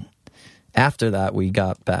again, and after that we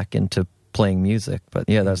got back into playing music. But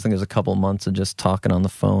I think it was a couple months of just talking on the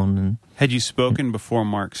phone. And had you spoken before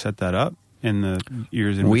Mark set that up in the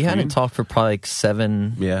years in we between? hadn't talked for probably like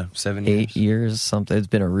 7 8 years, something. It's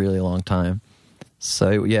been a really long time,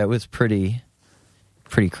 so it was pretty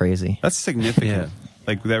crazy. That's significant.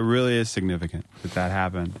 Like that really is significant that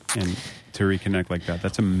happened, and to reconnect like that,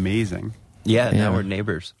 that's amazing. Now we're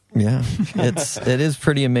neighbors. It is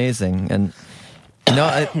pretty amazing. And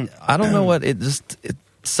I don't know what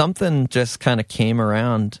something just kind of came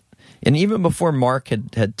around, and even before Mark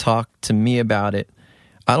had talked to me about it,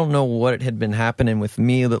 I don't know what had been happening with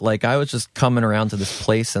me, that like I was just coming around to this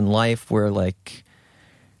place in life where like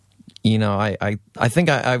I think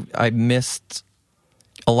I missed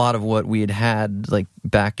a lot of what we had like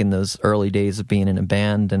back in those early days of being in a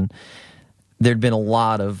band, and there'd been a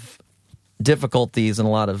lot of difficulties and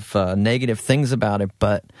a lot of negative things about it,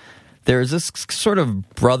 but there's this sort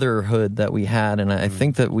of brotherhood that we had, and I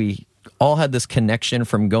think that we all had this connection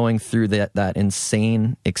from going through that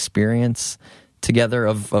insane experience together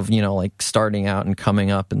of like starting out and coming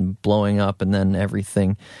up and blowing up and then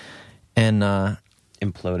everything, and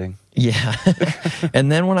imploding. Yeah.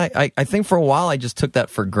 And then when I think for a while I just took that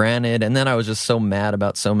for granted, and then I was just so mad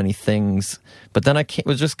about so many things, but then I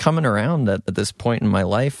was just coming around at this point in my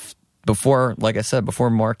life. Before, like I said, before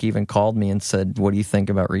Mark even called me and said, what do you think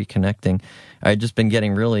about reconnecting? I had just been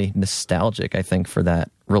getting really nostalgic, I think, for that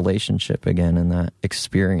relationship again and that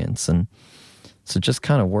experience. And so it just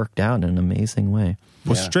kind of worked out in an amazing way.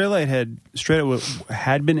 Well, Straylight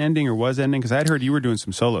had been ending or was ending, because I had heard you were doing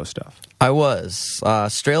some solo stuff. I was.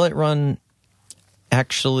 Straylight Run,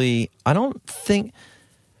 actually, I don't think,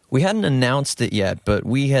 we hadn't announced it yet, but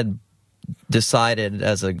we had decided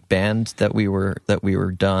as a band that we were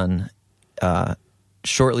done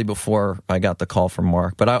shortly before I got the call from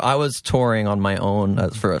Mark. But I was touring on my own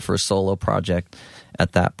for a solo project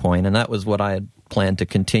at that point, and that was what I had planned to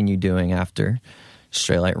continue doing after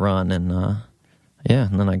Straylight Run. And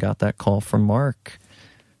and then I got that call from Mark,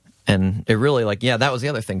 and it really that was the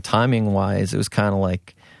other thing. Timing wise, it was kind of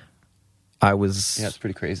like I was... Yeah, it's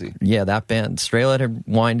pretty crazy. Yeah, that band, Straylight, had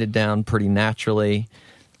winded down pretty naturally.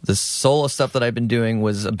 The solo stuff that I've been doing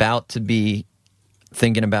was about to be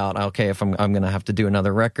thinking about, okay, if I'm going to have to do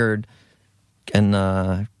another record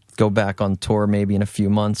and go back on tour maybe in a few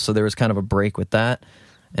months. So there was kind of a break with that.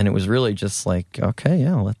 And it was really just like, okay,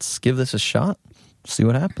 yeah, let's give this a shot. See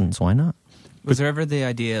what happens. Why not? Was there ever the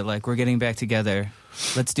idea, like, we're getting back together,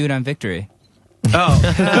 let's do it on Victory? Oh,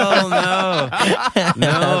 hell no.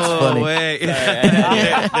 No way.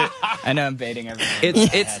 I know I'm baiting everything.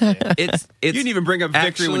 It's You didn't even bring up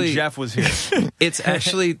Victory when actually- Jeff was here. It's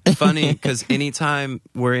actually funny because anytime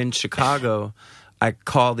we're in Chicago, I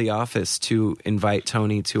call the office to invite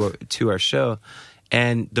Tony to our show.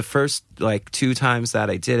 And the first like 2 times that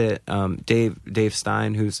I did it, Dave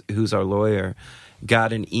Stein, who's our lawyer,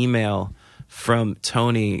 got an email from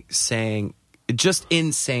Tony saying, just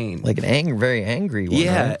insane, Like an very angry one.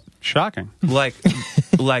 yeah, right? Shocking. like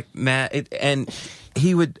Matt, and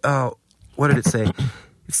he would. What did it say?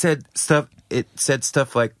 It said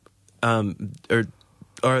stuff like,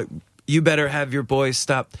 or you better have your boys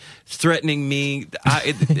stop threatening me,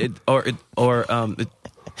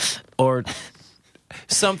 or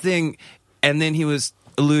something, and then he was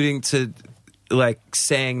alluding to like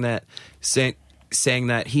saying that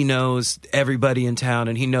he knows everybody in town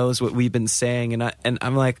and he knows what we've been saying, and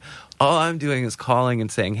I'm like, all I'm doing is calling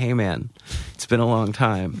and saying, hey man, it's been a long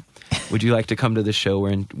time. Would you like to come to the show?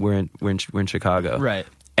 We're in Chicago, Right.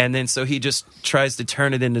 And then so he just tries to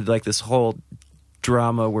turn it into like this whole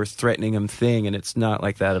drama, we're threatening him thing, and it's not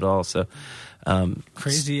like that at all. So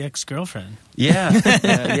Crazy ex-girlfriend. yeah,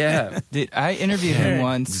 yeah, I interviewed him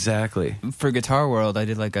once exactly. for Guitar World. I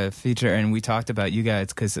did like a feature, and we talked about you guys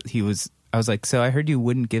because I was like, so I heard you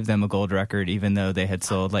wouldn't give them a gold record even though they had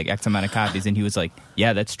sold like X amount of copies, and he was like,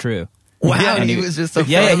 yeah, that's true. Wow, Yeah, and he he- was just so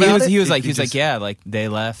Yeah, about it? he was like, yeah, like they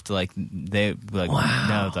left, like they like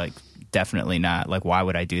no, like definitely not. Like, why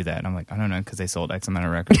would I do that? And I'm like, I don't know, because they sold X amount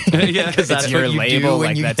of records. Yeah, because that's what your you do label. when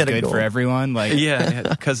Like you that's get a good gold. for everyone. Like, Yeah,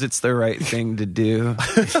 because it's the right thing to do.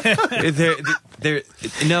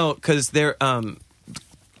 No, because they're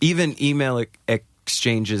even email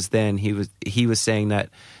exchanges. Then he was saying that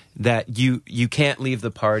you can't leave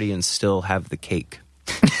the party and still have the cake.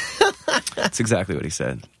 That's exactly what he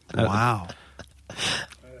said. Wow.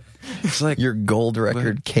 It's like Your gold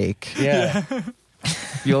record cake. yeah.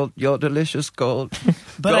 Your delicious gold.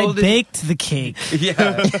 But Golden- I baked the cake. Yeah,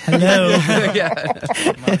 Hello. yeah.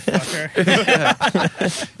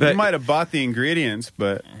 Motherfucker. You might have bought the ingredients,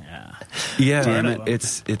 but Yeah, Damn it.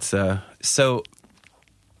 it's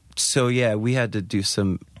so yeah, we had to do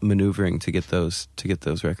some maneuvering to get those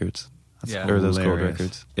records. yeah. Or those gold hilarious.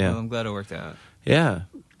 records. Well, Yeah. I'm glad it worked out. Yeah.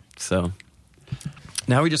 So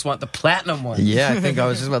now we just want the platinum one. Yeah, I think I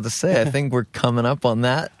was just about to say, I think we're coming up on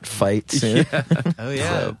that fight soon. Oh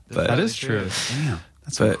yeah, but- that is true. Damn,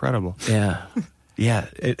 that's But- incredible. Yeah. Yeah.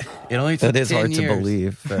 It only took That is 10 hard to years.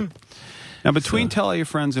 believe. But Now, between Tell All Your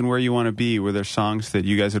Friends and Where You Want to Be, were there songs that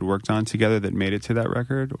you guys had worked on together that made it to that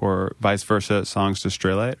record, or vice versa, songs to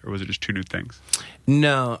Straylight, or was it just 2 new things?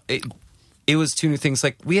 No, it was 2 new things.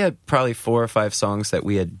 Like we had probably 4 or 5 songs that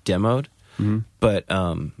we had demoed, but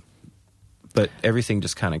everything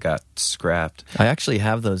just kind of got scrapped. I actually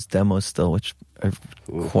have those demos still, which are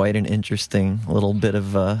quite an interesting little bit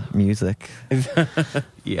of music.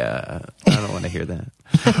 Yeah, I don't want to hear that.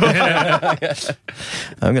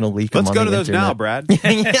 I'm going to leak them Let's on go the to those now, internet. Brad.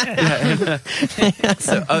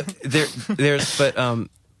 So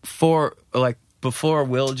for like before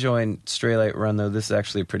Will joined Straylight Run, though, this is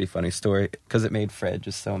actually a pretty funny story because it made Fred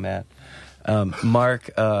just so mad. Mark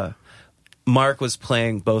was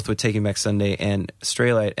playing both with Taking Back Sunday and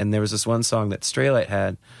Straylight, and there was this one song that Straylight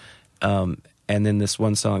had, and then this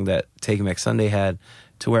one song that Taking Back Sunday had,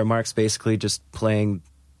 to where Mark's basically just playing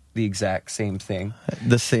the exact same thing.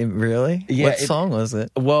 The same, really? Yeah, What song was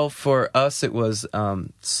it? Well, for us, it was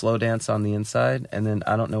Slow Dance on the Inside, and then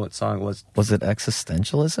I don't know what song it was. Was it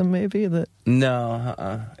Existentialism, maybe?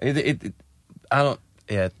 No, I don't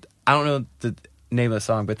know the name of the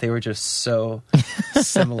song, but they were just so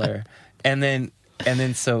similar. And then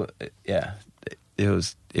so yeah, it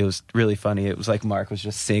was really funny. It was like Mark was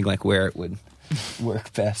just seeing like where it would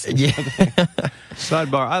work best. Yeah.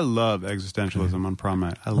 Sidebar, I love Existentialism on Prom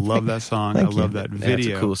Night. I love that song. I love that video.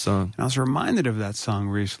 That's a cool song. And I was reminded of that song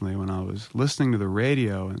recently when I was listening to the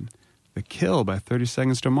radio and The Kill by 30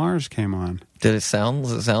 Seconds to Mars came on. Does it sound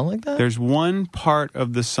like that? There's one part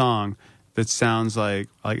of the song that sounds like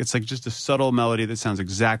it's like just a subtle melody that sounds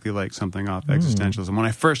exactly like something off Existentialism. When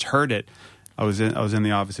I first heard it, I was in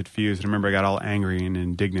the office at Fuse, and I remember I got all angry and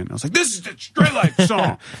indignant. I was like, "This is the Straight Light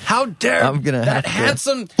song! How dare that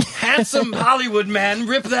handsome Hollywood man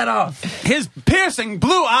rip that off? His piercing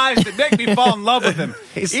blue eyes that make me fall in love with him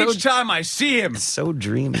each time I see him." So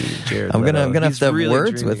dreamy, Jared. I'm gonna Leto. have to have really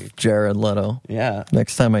words dreamy. with Jared Leto. Yeah.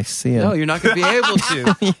 Next time I see him. No, you're not going to be able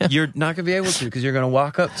to. Yeah. You're not going to be able to because you're going to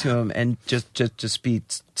walk up to him and just be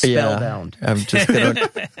spellbound. I'm just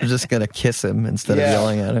gonna kiss him instead of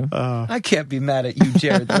yelling at him. I can't be mad at you,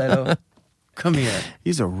 Jared Leto. Come here.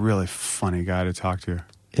 He's a really funny guy to talk to.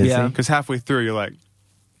 Is he? Because halfway through, you're like,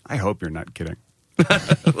 I hope you're not kidding.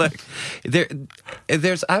 Like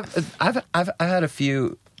there's I've had a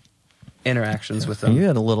few interactions with him. You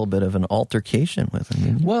had a little bit of an altercation with him.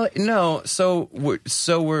 Didn't you? Well, no. So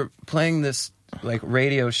we're playing this like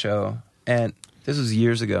radio show, and this was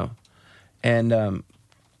years ago, and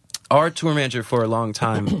our tour manager for a long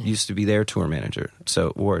time used to be their tour manager,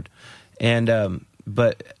 so Ward, and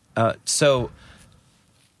so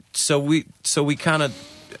we kind of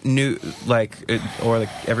knew like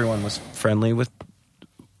everyone was friendly with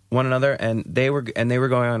one another, and they were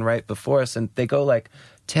going on right before us, and they go like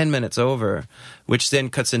 10 minutes over, which then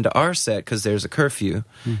cuts into our set because there's a curfew.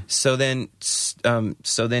 So then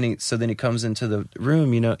he comes into the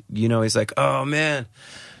room. You know, he's like, "Oh man,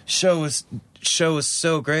 show was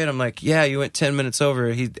so great." I'm like, "Yeah, you went 10 minutes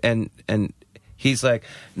over." He's like,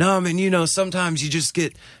 "No, man, sometimes you just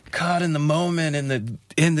get caught in the moment, in the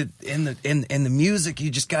music. You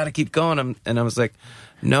just got to keep going." And I was like,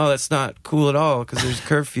 "No, that's not cool at all because there's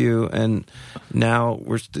curfew, and now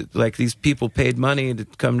we're like these people paid money to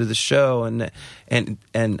come to the show, and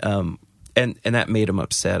that made him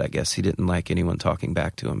upset. I guess he didn't like anyone talking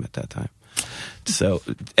back to him at that time. So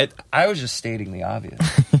I was just stating the obvious.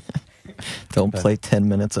 Don't play 10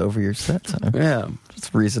 minutes over your set time. Yeah,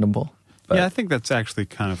 It's reasonable. But, yeah, I think that's actually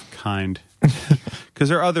kind of kind. Because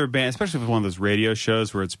there are other bands, especially with one of those radio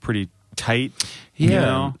shows where it's pretty tight. yeah, You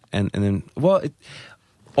know? and then it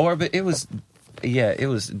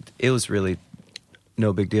was really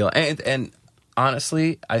no big deal. And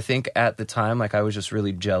honestly, I think at the time, like I was just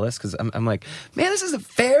really jealous because I'm like, man, this isn't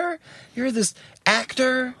fair. You're this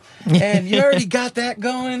actor, and you already got that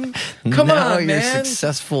going. Come now on, you're man. a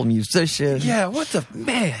successful musician. Yeah, what the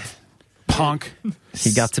man? Punk.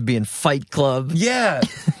 He got to be in Fight Club. Yeah,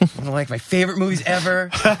 one of like my favorite movies ever.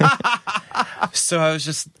 So I was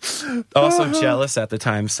just also jealous at the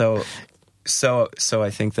time. So I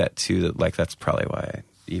think that too. That like that's probably why I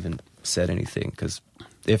even said anything, because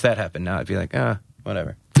if that happened now, I'd be like,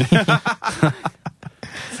 whatever.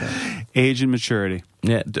 Age and maturity.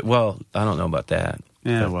 Yeah. Well, I don't know about that.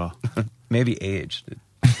 Yeah, well. Maybe age.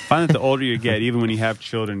 I find that the older you get, even when you have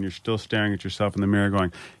children, you're still staring at yourself in the mirror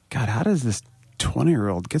going, God, how does this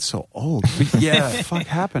 20-year-old get so old? Yeah. What the fuck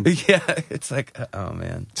happened? Yeah. It's like, oh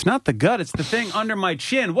man. It's not the gut, it's the thing under my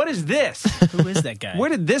chin. What is this? Who is that guy? Where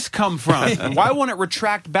did this come from? And why won't it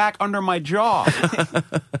retract back under my jaw?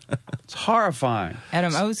 It's horrifying.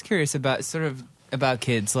 Adam, I was curious about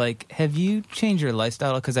kids. Like, have you changed your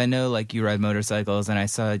lifestyle? Because I know, like, you ride motorcycles, and I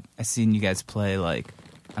seen you guys play, like,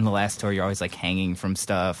 on the last tour. You're always like hanging from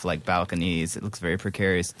stuff, like balconies. It looks very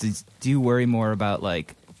precarious. Do you worry more about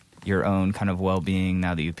like your own kind of well-being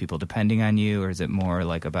now that you have people depending on you, or is it more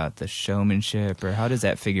like about the showmanship, or how does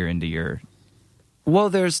that figure into your? Well,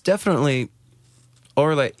 there's definitely,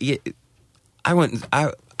 or like, I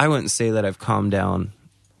wouldn't say that I've calmed down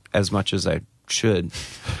as much as I should,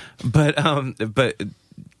 but I'm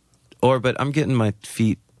getting my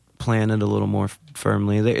feet planted a little more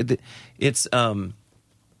firmly. It's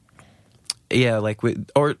yeah, like with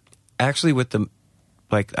the,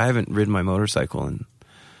 like I haven't ridden my motorcycle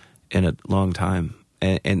in a long time,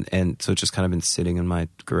 and so it's just kind of been sitting in my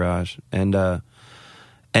garage, and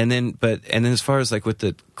then as far as like with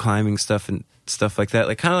the climbing stuff and stuff like that,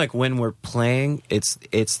 like kind of like when we're playing, it's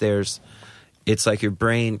like your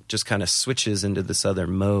brain just kind of switches into this other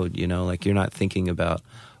mode, like you're not thinking about,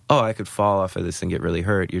 oh, I could fall off of this and get really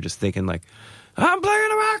hurt. You're just thinking like, I'm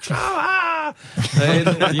playing a rock show. Ah!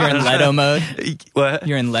 You're in Leto mode. What?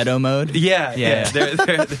 You're in Leto mode. Yeah. So,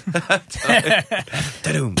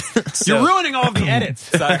 you're ruining all of the edits.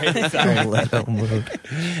 Sorry. Leto mode.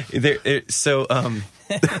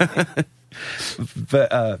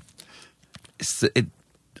 But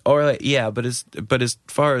as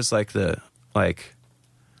far as like the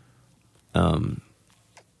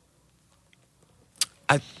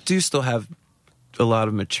I do still have a lot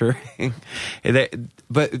of maturing,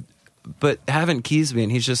 but having Keysby,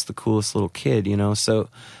 and he's just the coolest little kid, So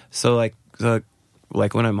like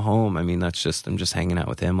when I'm home, I mean, I'm just hanging out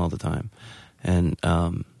with him all the time, and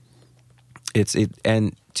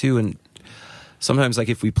sometimes like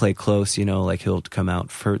if we play close, you know, like he'll come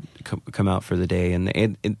out for the day,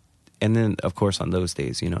 and then of course on those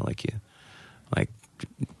days, you know, like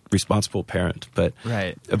responsible parent, but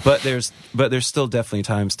Right. But there's still definitely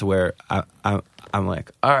times to where I'm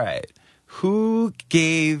like, all right, who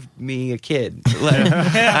gave me a kid? Like,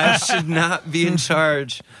 I should not be in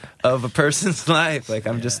charge of a person's life. Like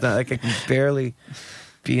I'm just not, like I can barely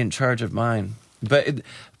be in charge of mine. But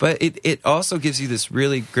it also gives you this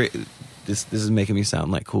really great. This is making me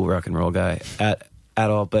sound like cool rock and roll guy at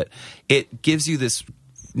all. But it gives you this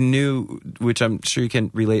new, which I'm sure you can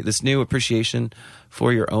relate, this new appreciation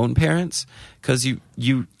for your own parents, because you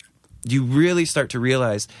really start to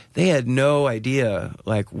realize they had no idea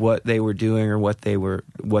like what they were doing or what they were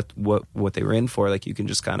in for. Like you can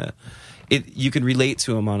just kind of you can relate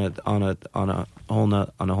to them on a whole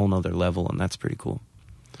nother level, and that's pretty cool.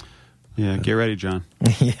 Yeah, get ready, John.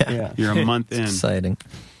 Yeah. You're a month in. Exciting.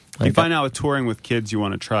 You find out with touring with kids, you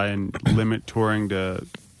want to try and limit touring to,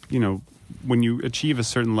 you know, when you achieve a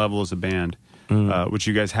certain level as a band, which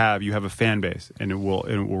you guys have, you have a fan base, and it will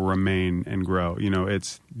remain and grow. You know,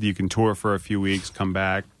 you can tour for a few weeks, come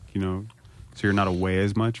back, you know, so you're not away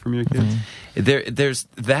as much from your kids.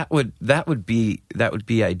 That would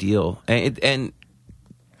be ideal, and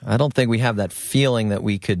I don't think we have that feeling that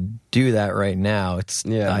we could do that right now.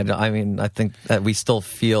 I mean, I think that we still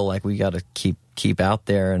feel like we got to keep out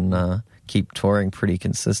there and keep touring pretty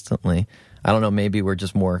consistently. I don't know, maybe we're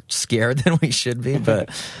just more scared than we should be, but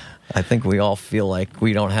I think we all feel like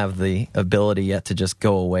we don't have the ability yet to just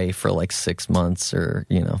go away for like 6 months or,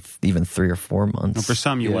 you know, even 3 or 4 months. Well, for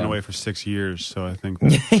some, you went away for 6 years, so I think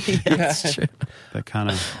that's true. That kind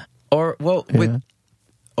of...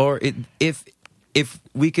 If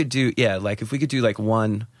we could do, like if we could do like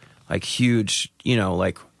one like huge, you know,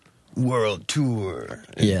 like world tour,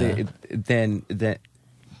 then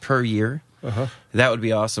per year, that would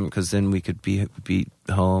be awesome, because then we could be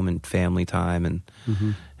home and family time, and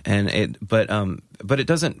but it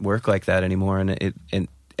doesn't work like that anymore, and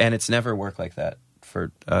it's never worked like that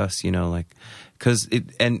for us, you know, like, because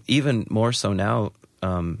and even more so now,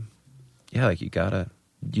 like you gotta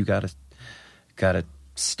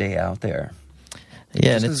stay out there.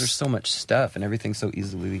 Yeah, just because there's so much stuff and everything's so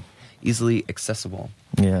easily accessible.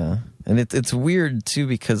 Yeah, and it's weird too,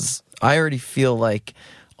 because I already feel like,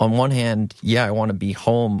 on one hand, I want to be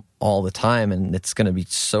home all the time, and it's going to be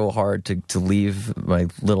so hard to leave my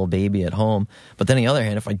little baby at home. But then on the other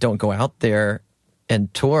hand, if I don't go out there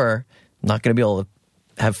and tour, I'm not going to be able to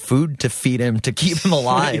have food to feed him to keep him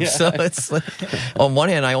alive. So it's like, on one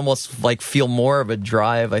hand, I almost like feel more of a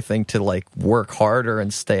drive, I think, to like work harder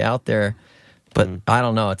and stay out there. But I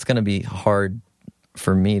don't know, it's going to be hard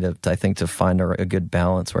for me to find a good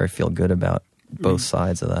balance where I feel good about both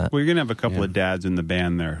sides of that. Well, you're going to have a couple of dads in the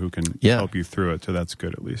band there who can help you through it, so that's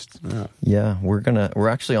good at least. Yeah, we're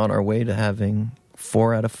actually on our way to having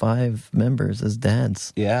 4 out of 5 members as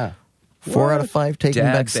dads. Yeah. 4 out of 5 Taking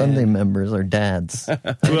Back Sunday members are dads.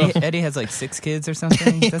 Eddie has like 6 kids or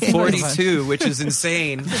something. That's 42, which is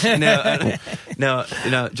insane. No,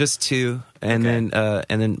 just 2, and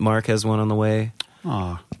then Mark has 1 on the way.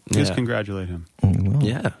 Aw, just congratulate him.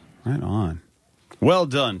 Yeah, right on. Well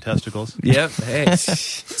done, testicles. Yep. Hey,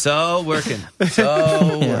 it's all working.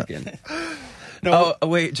 No,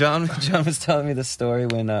 wait, John was telling me the story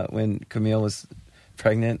when Camille was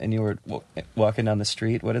pregnant and you were walking down the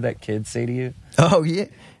street. What did that kid say to you? Oh, yeah.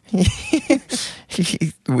 I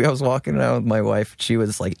was walking around with my wife. She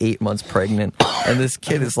was like 8 months pregnant, and this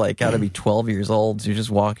kid is like got to be 12 years old. So you're just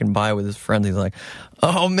walking by with his friends. He's like,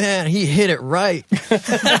 "Oh man, he hit it right."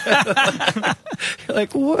 You're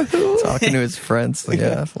like, what? Talking to his friends, like,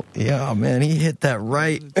 yeah, man, he hit that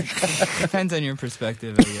right. Depends on your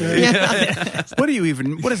perspective. What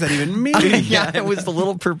does that even mean? I was a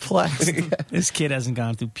little perplexed. This kid hasn't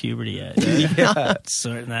gone through puberty yet.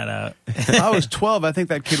 Sorting that out. If I was 12, I think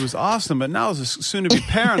that kid was awesome, but now as a soon-to-be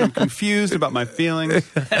parent, I'm confused about my feelings.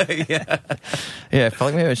 Yeah, I felt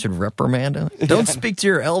like maybe I should reprimand him. Don't speak to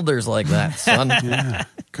your elders like that, son. Yeah,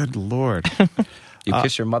 good Lord. You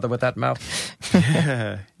kiss your mother with that mouth?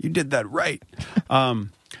 Yeah, you did that right.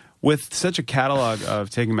 With such a catalog of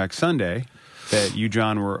Taking Back Sunday that you,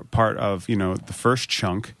 John, were part of, you know, the first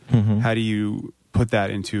chunk, how do you put that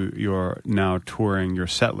into your now touring your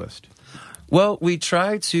set list? Well, we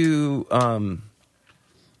try to,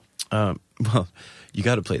 well, you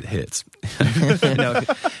got to play the hits.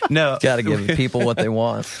 No. Got to give people what they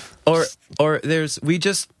want. Or we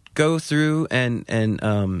just go through and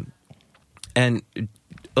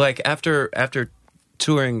like after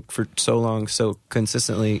touring for so long, so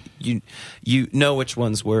consistently, you know which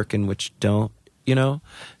ones work and which don't, you know?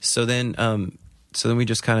 So then so then we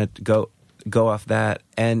just kind of go off that,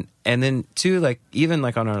 and then too, like even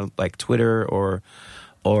like on our like Twitter or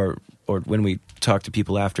when we talk to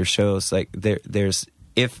people after shows, like there's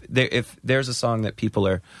if there's a song that people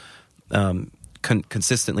are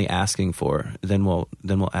consistently asking for, then we'll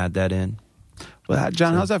add that in. Well,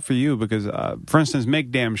 John, how's that for you? Because for instance, Make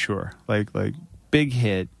Damn Sure, like big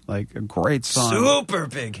hit, like a great song, super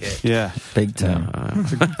big hit, yeah, big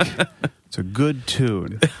time. It's a good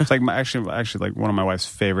tune. It's like actually like one of my wife's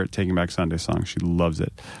favorite Taking Back Sunday songs. She loves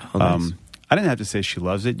it. Oh, nice. I didn't have to say she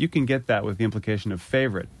loves it. You can get that with the implication of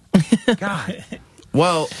favorite. God.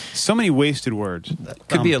 Well, so many wasted words.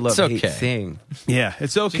 Could be a love-hate okay. thing. Yeah,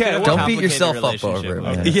 it's okay. Don't beat yourself up over it,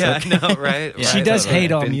 man. Yeah, I know, right? She does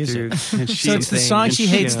hate all music. So it's the song she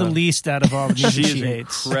hates the least out of all the music she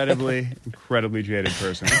hates. Incredibly jaded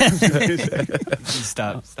person.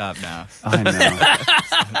 Stop now. I know.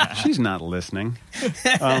 She's not listening.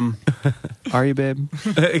 Are you, babe?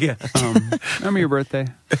 Yeah. Remember your birthday?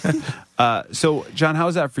 So, John, how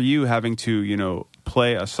is that for you, having to,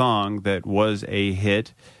 play a song that was a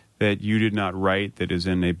hit that you did not write, that is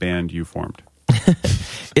in a band you formed?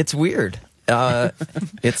 It's weird.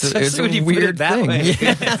 It's a weird thing.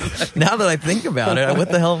 Yeah. Now that I think about it, what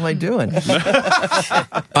the hell am I doing?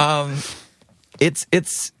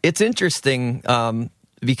 It's interesting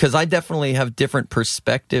because I definitely have different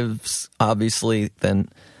perspectives, obviously, than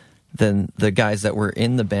the guys that were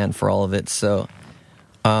in the band for all of it. So,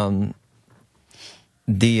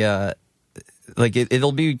 it'll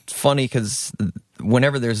be funny because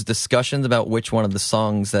whenever there's discussions about which one of the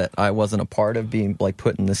songs that I wasn't a part of being like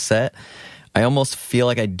put in the set, I almost feel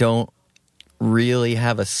like I don't really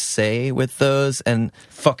have a say with those. And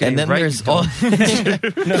then there's all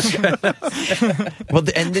well,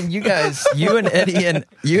 and then you and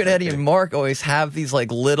Eddie and Mark always have these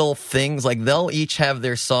like little things, like they'll each have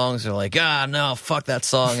their songs. They're like, no, fuck that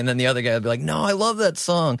song, and then the other guy will be like, no, I love that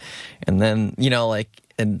song, and then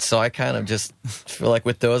and so I kind of just feel like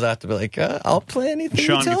with those I have to be like, I'll play anything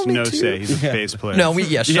Sean you tell gets me no to. say. He's a bass player. No,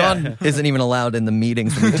 Sean isn't even allowed in the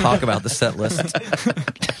meetings when we talk about the set list.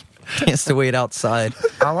 He has to wait outside.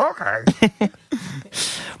 Oh, okay.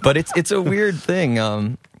 But it's a weird thing,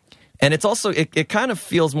 and it's also it kind of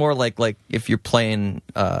feels more like if you're playing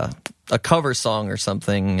a cover song or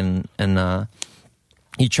something, and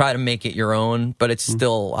you try to make it your own, but it's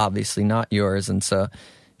still obviously not yours, and so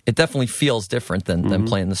it definitely feels different than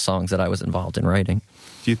playing the songs that I was involved in writing.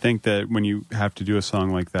 Do you think that when you have to do a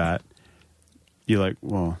song like that, you're like,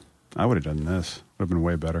 well, I would have done this. Would have been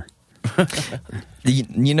way better.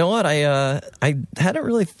 You know what? I haven't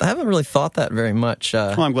really thought that very much.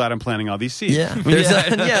 Well, I'm glad I'm planting all these seeds. Yeah, now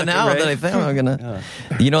right? That I think I'm gonna.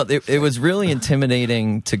 It was really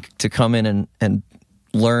intimidating to come in and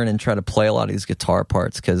learn and try to play a lot of these guitar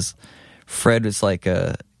parts, because Fred was like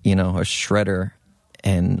a shredder,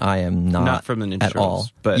 and I am not from an at all.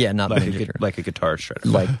 But not like a guitar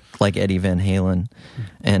shredder, like Eddie Van Halen,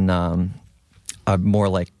 and I'm more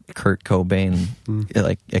like Kurt Cobain,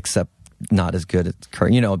 except not as good as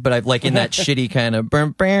Kurt, but I like in that shitty kind of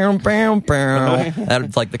that's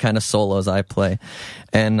like the kind of solos I play,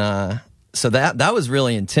 and so that was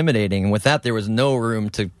really intimidating. And with that, there was no room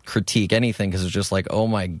to critique anything, because it was just like, oh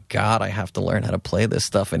my God, I have to learn how to play this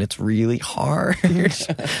stuff, and it's really hard.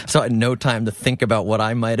 So I had no time to think about what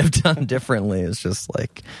I might have done differently. It's just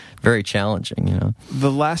like very challenging,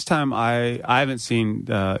 The last time I haven't seen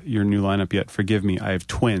your new lineup yet. Forgive me, I have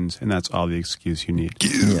twins, and that's all the excuse you need.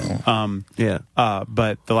 But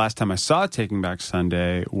the last time I saw Taking Back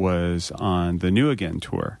Sunday was on the New Again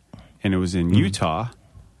tour, and it was in Utah.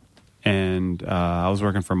 And I was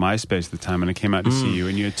working for MySpace at the time, and I came out to see you,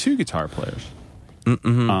 and you had two guitar players. I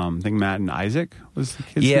think Matt and Isaac was the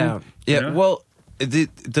kids' name. Yeah. Well,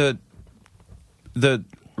 the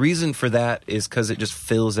reason for that is because it just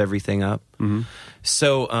fills everything up.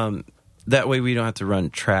 So that way we don't have to run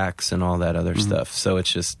tracks and all that other stuff. So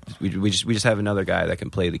it's just we just have another guy that can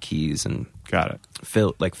play the keys and got it.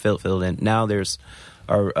 Fill it in. Now there's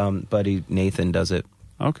our buddy Nathan does it.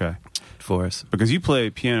 Okay. For us, because you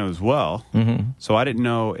play piano as well, so I didn't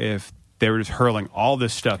know if they were just hurling all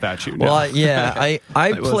this stuff at you. Well, I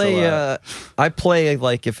play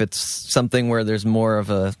like if it's something where there's more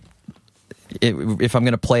of a, if I'm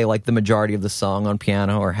going to play like the majority of the song on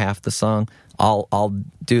piano or half the song, I'll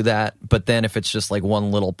do that. But then if it's just like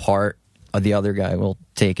one little part, the other guy will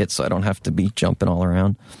take it, so I don't have to be jumping all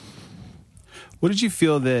around. What did you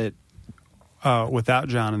feel that without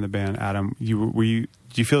John in the band, Adam?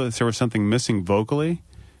 Do you feel that there was something missing vocally?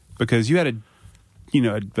 Because you had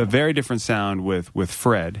a very different sound with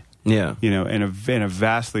Fred. Yeah. And a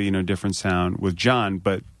vastly different sound with John.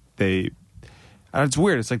 But it's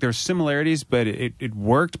weird. It's like there's similarities, but it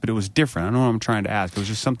worked, but it was different. I don't know what I'm trying to ask. It was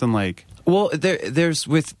just something like... Well, there's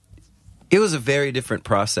with... It was a very different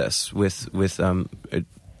process with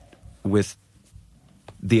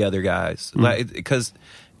the other guys. Like, because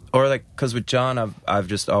with John, I've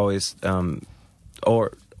just always...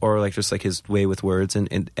 or like just like his way with words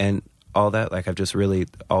and all that, like I've just really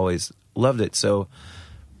always loved it. So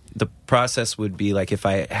the process would be like if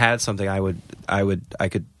I had something, I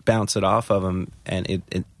could bounce it off of him, and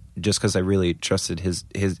it just because I really trusted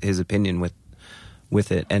his opinion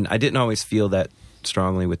with it, and I didn't always feel that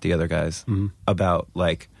strongly with the other guys about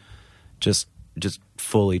like just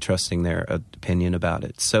fully trusting their opinion about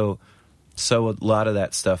it. So a lot of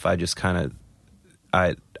that stuff I just kind of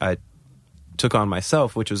I took on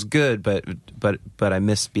myself, which was good, but I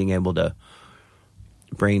missed being able to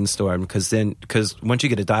brainstorm, because once you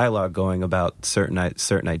get a dialogue going about certain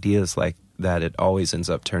ideas like that, it always ends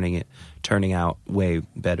up turning out way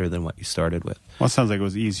better than what you started with. Well, it sounds like it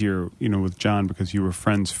was easier, with John, because you were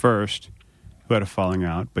friends first, who had a falling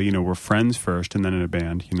out, but we're friends first and then in a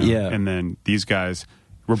band, Yeah. And then these guys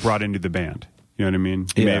were brought into the band. You know what I mean?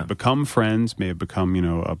 You may have become friends, may have become,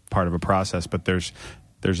 a part of a process, but there's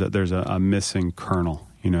a missing kernel.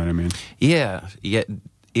 You know what I mean? Yeah.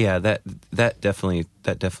 That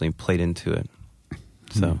definitely played into it.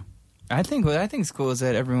 So, I think what I think is cool is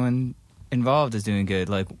that everyone involved is doing good.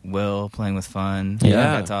 Like Will playing with fun.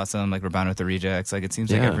 Yeah. That's awesome. Like Rebound with the Rejects. Like it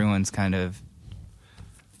seems like everyone's kind of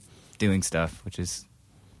doing stuff, which is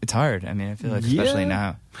it's hard. I mean, I feel like especially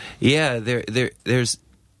now. Yeah, there's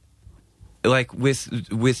like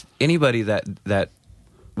with anybody that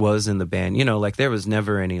was in the band, like there was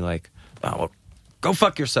never any like, oh, well, go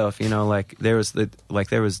fuck yourself, like there was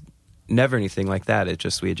never anything like that.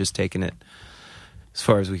 We had just taken it as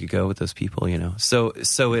far as we could go with those people, So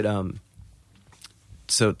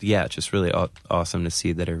yeah, it's just really awesome to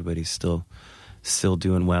see that everybody's still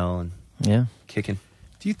doing well and kicking.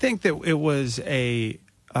 Do you think that it was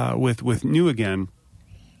with New Again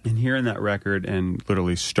and hearing that record and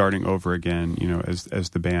literally starting over again, as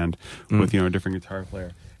the band with a different guitar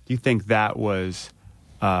player? Do you think that was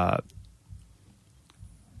like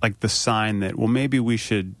the sign that, well, maybe we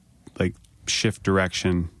should like shift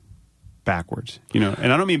direction backwards, And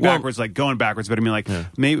I don't mean backwards like going backwards, but I mean like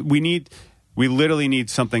maybe we literally need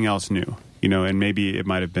something else new, and maybe it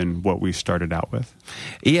might have been what we started out with.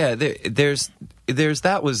 Yeah, there's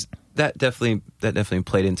that definitely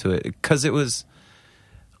played into it, because it was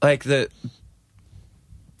like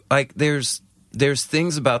there's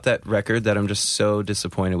things about that record that I'm just so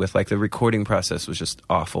disappointed with. Like the recording process was just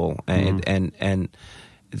awful, and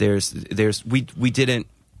we didn't.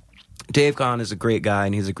 Dave Gahan is a great guy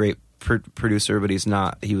and he's a great producer, but he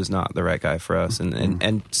was not the right guy for us,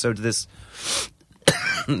 and so this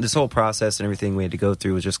whole process and everything we had to go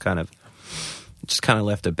through was just kind of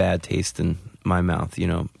left a bad taste in my mouth,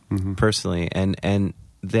 personally, and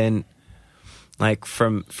then like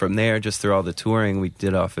from there, just through all the touring we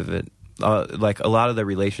did off of it, like a lot of the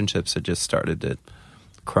relationships had just started to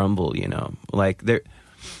crumble, like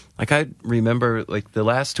I remember like the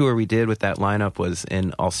last tour we did with that lineup was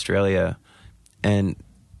in Australia, and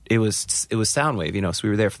it was Soundwave, so we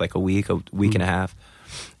were there for like a week and a half,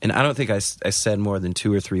 and I don't think I said more than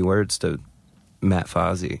 2 or 3 words to Matt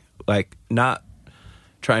Fozzy, like not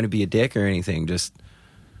trying to be a dick or anything,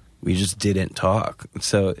 we just didn't talk.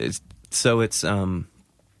 So it's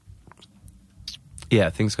yeah,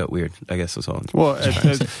 things got weird, I guess that's all. Well,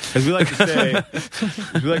 as we like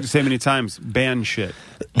to say many times, band shit.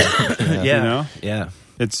 Yeah. Yeah.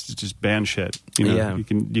 It's just band shit. You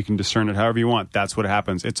can discern it however you want. That's what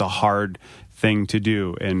happens. It's a hard thing to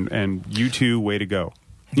do, and you two, way to go.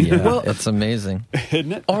 Yeah, well, it's amazing,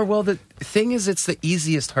 isn't it? Or well, the thing is, it's the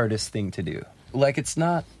easiest, hardest thing to do. Like it's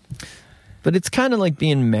not, but it's kind of like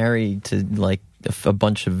being married to like a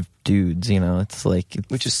bunch of dudes. It's like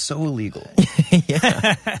which is so illegal.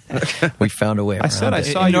 Yeah, we found a way around I it.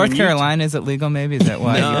 saw in you North Carolina, is it legal? Maybe is that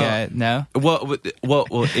why No. you got no? Well,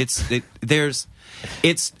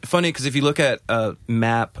 it's funny because if you look at a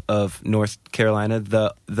map of North Carolina,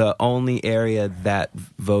 the only area that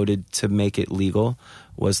voted to make it legal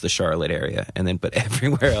was the Charlotte area, but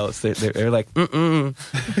everywhere else they're like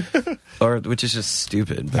or which is just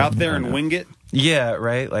stupid. Out there in Wingate. Yeah,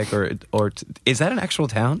 right. Like or is that an actual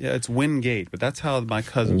town? Yeah, it's Wingate, but that's how my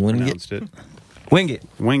cousins pronounced it. Wingate.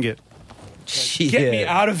 Get me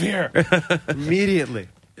out of here immediately.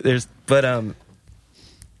 Yeah,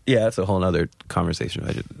 that's a whole other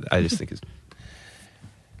conversation. I just think it's.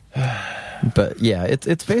 But yeah,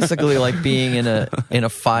 it's basically like being in a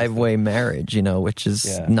 5-way marriage, which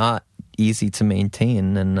is not easy to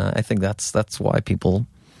maintain, and I think that's why people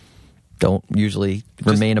don't usually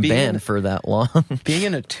remain a band for that long. Being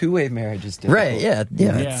in a two-way marriage is difficult. Right, yeah.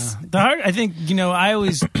 The hard, I think, I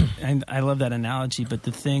always, I love that analogy, but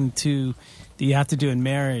the thing, too, that you have to do in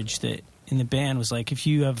marriage that in the band was like, if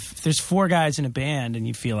there's 4 guys in a band and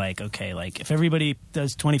you feel like, okay, like if everybody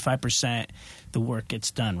does 25%, the work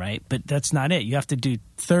gets done, right? But that's not it. You have to do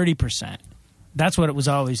 30%. That's what it was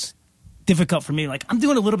always difficult for me. Like, I'm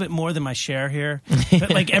doing a little bit more than my share here,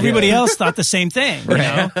 but like everybody else thought the same thing, you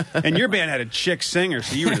know? And your band had a chick singer,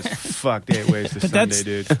 so you were just fucked 8 ways to Sunday,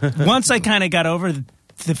 dude. Once I kind of got over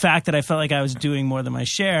the fact that I felt like I was doing more than my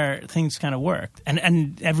share, things kind of worked.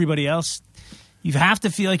 And everybody else, you have to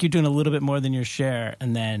feel like you're doing a little bit more than your share,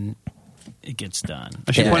 and then it gets done.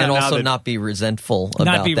 And also not be resentful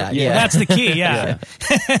about that. Yeah, that's the key,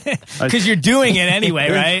 because you're doing it anyway,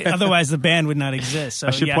 right? Otherwise the band would not exist. So,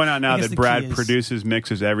 I should point out now that Brad produces,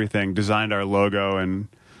 mixes everything, designed our logo, and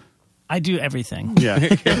I do everything. Yeah.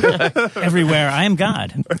 Everywhere. I am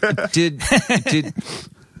God. Did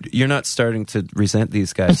you're not starting to resent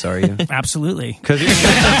these guys, are you? Absolutely.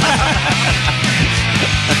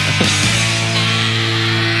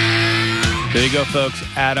 There you go, folks.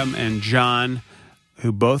 Adam and John,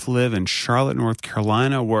 who both live in Charlotte, North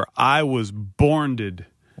Carolina, where I was born.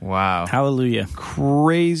 Wow. Hallelujah.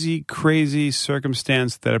 Crazy, crazy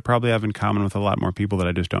circumstance that I probably have in common with a lot more people that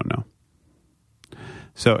I just don't know.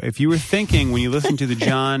 So if you were thinking when you listened to the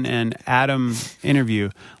John and Adam interview,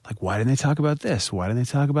 like, why didn't they talk about this? Why didn't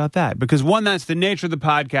they talk about that? Because one, that's the nature of the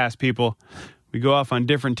podcast, people. We go off on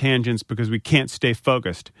different tangents because we can't stay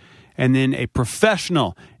focused. And then a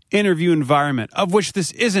professional interview environment, of which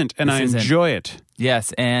this isn't, and I enjoy it.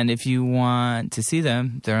 Yes, and if you want to see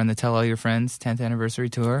them, they're on the Tell All Your Friends 10th anniversary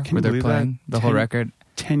tour, where they're playing the whole record.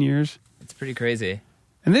 10 years? It's pretty crazy.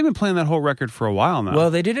 And they've been playing that whole record for a while now.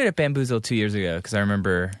 Well, they did it at Bamboozle 2 years ago, because I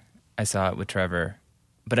remember I saw it with Trevor.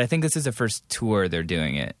 But I think this is the first tour they're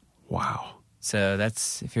doing it. Wow. So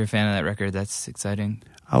that's, if you're a fan of that record, that's exciting.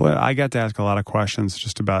 I got to ask a lot of questions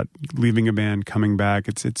just about leaving a band, coming back.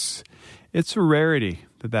 It's a rarity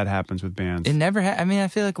that happens with bands. It never I mean, I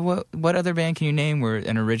feel like what other band can you name where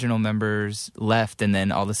an original members left and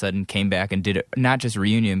then all of a sudden came back and did not just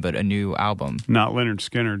reunion, but a new album? Not Leonard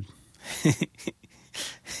Skinner.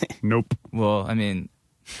 Nope. Well, I mean,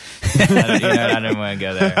 I didn't want to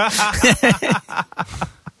go there.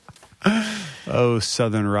 Oh,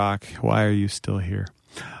 Southern Rock, why are you still here?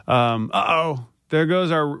 There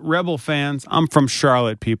goes our Rebel fans. I'm from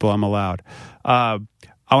Charlotte, people. I'm allowed.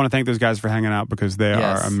 I want to thank those guys for hanging out because they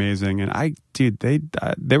are amazing. And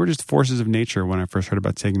they were just forces of nature when I first heard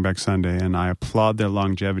about Taking Back Sunday, and I applaud their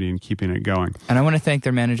longevity in keeping it going. And I want to thank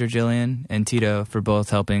their manager, Jillian, and Tito for both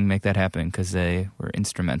helping make that happen because they were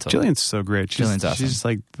instrumental. Jillian's so great. Jillian's awesome. She's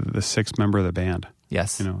like the sixth member of the band.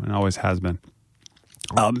 Yes. And always has been.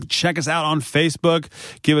 Check us out on Facebook.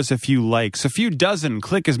 Give us a few likes, a few dozen.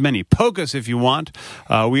 Click as many. Poke us if you want.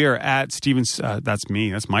 We are at Stevens. That's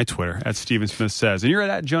me. That's my Twitter. At Steven Smith Says. And you're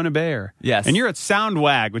at Jonah Bayer. Yes. And you're at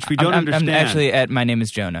Soundwag, which we don't understand. I'm actually at My Name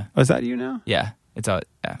is Jonah. Oh, is that you now? Yeah. It's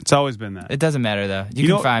always been that. It doesn't matter though. You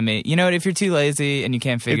can find me. You know what? If you're too lazy and you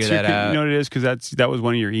can't figure that out, you know what it is because that was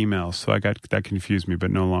one of your emails. So that confused me,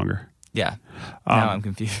 but no longer. Yeah. Now I'm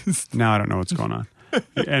confused. Now I don't know what's going on.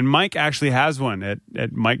 And Mike actually has one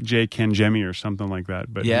at Mike J. Kangemi or something like that,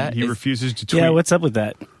 but he refuses to tweet. Yeah, what's up with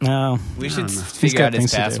that? No, we should figure out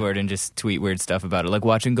his password and just tweet weird stuff about it, like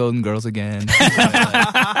watching Golden Girls again.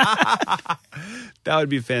 That would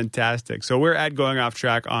be fantastic. So we're at Going Off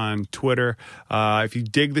Track on Twitter. If you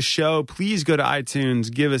dig the show, please go to iTunes,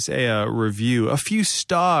 give us a review, a few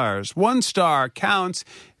stars. 1 star counts.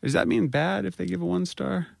 Does that mean bad if they give a 1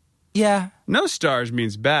 star? Yeah. No stars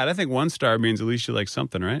means bad. I think 1 star means at least you like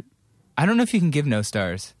something, right? I don't know if you can give no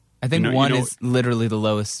stars. I think one is literally the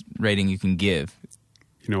lowest rating you can give.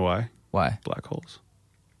 You know why? Why? Black holes.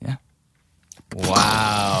 Yeah.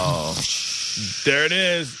 Wow. There it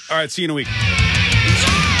is. All right, see you in a week.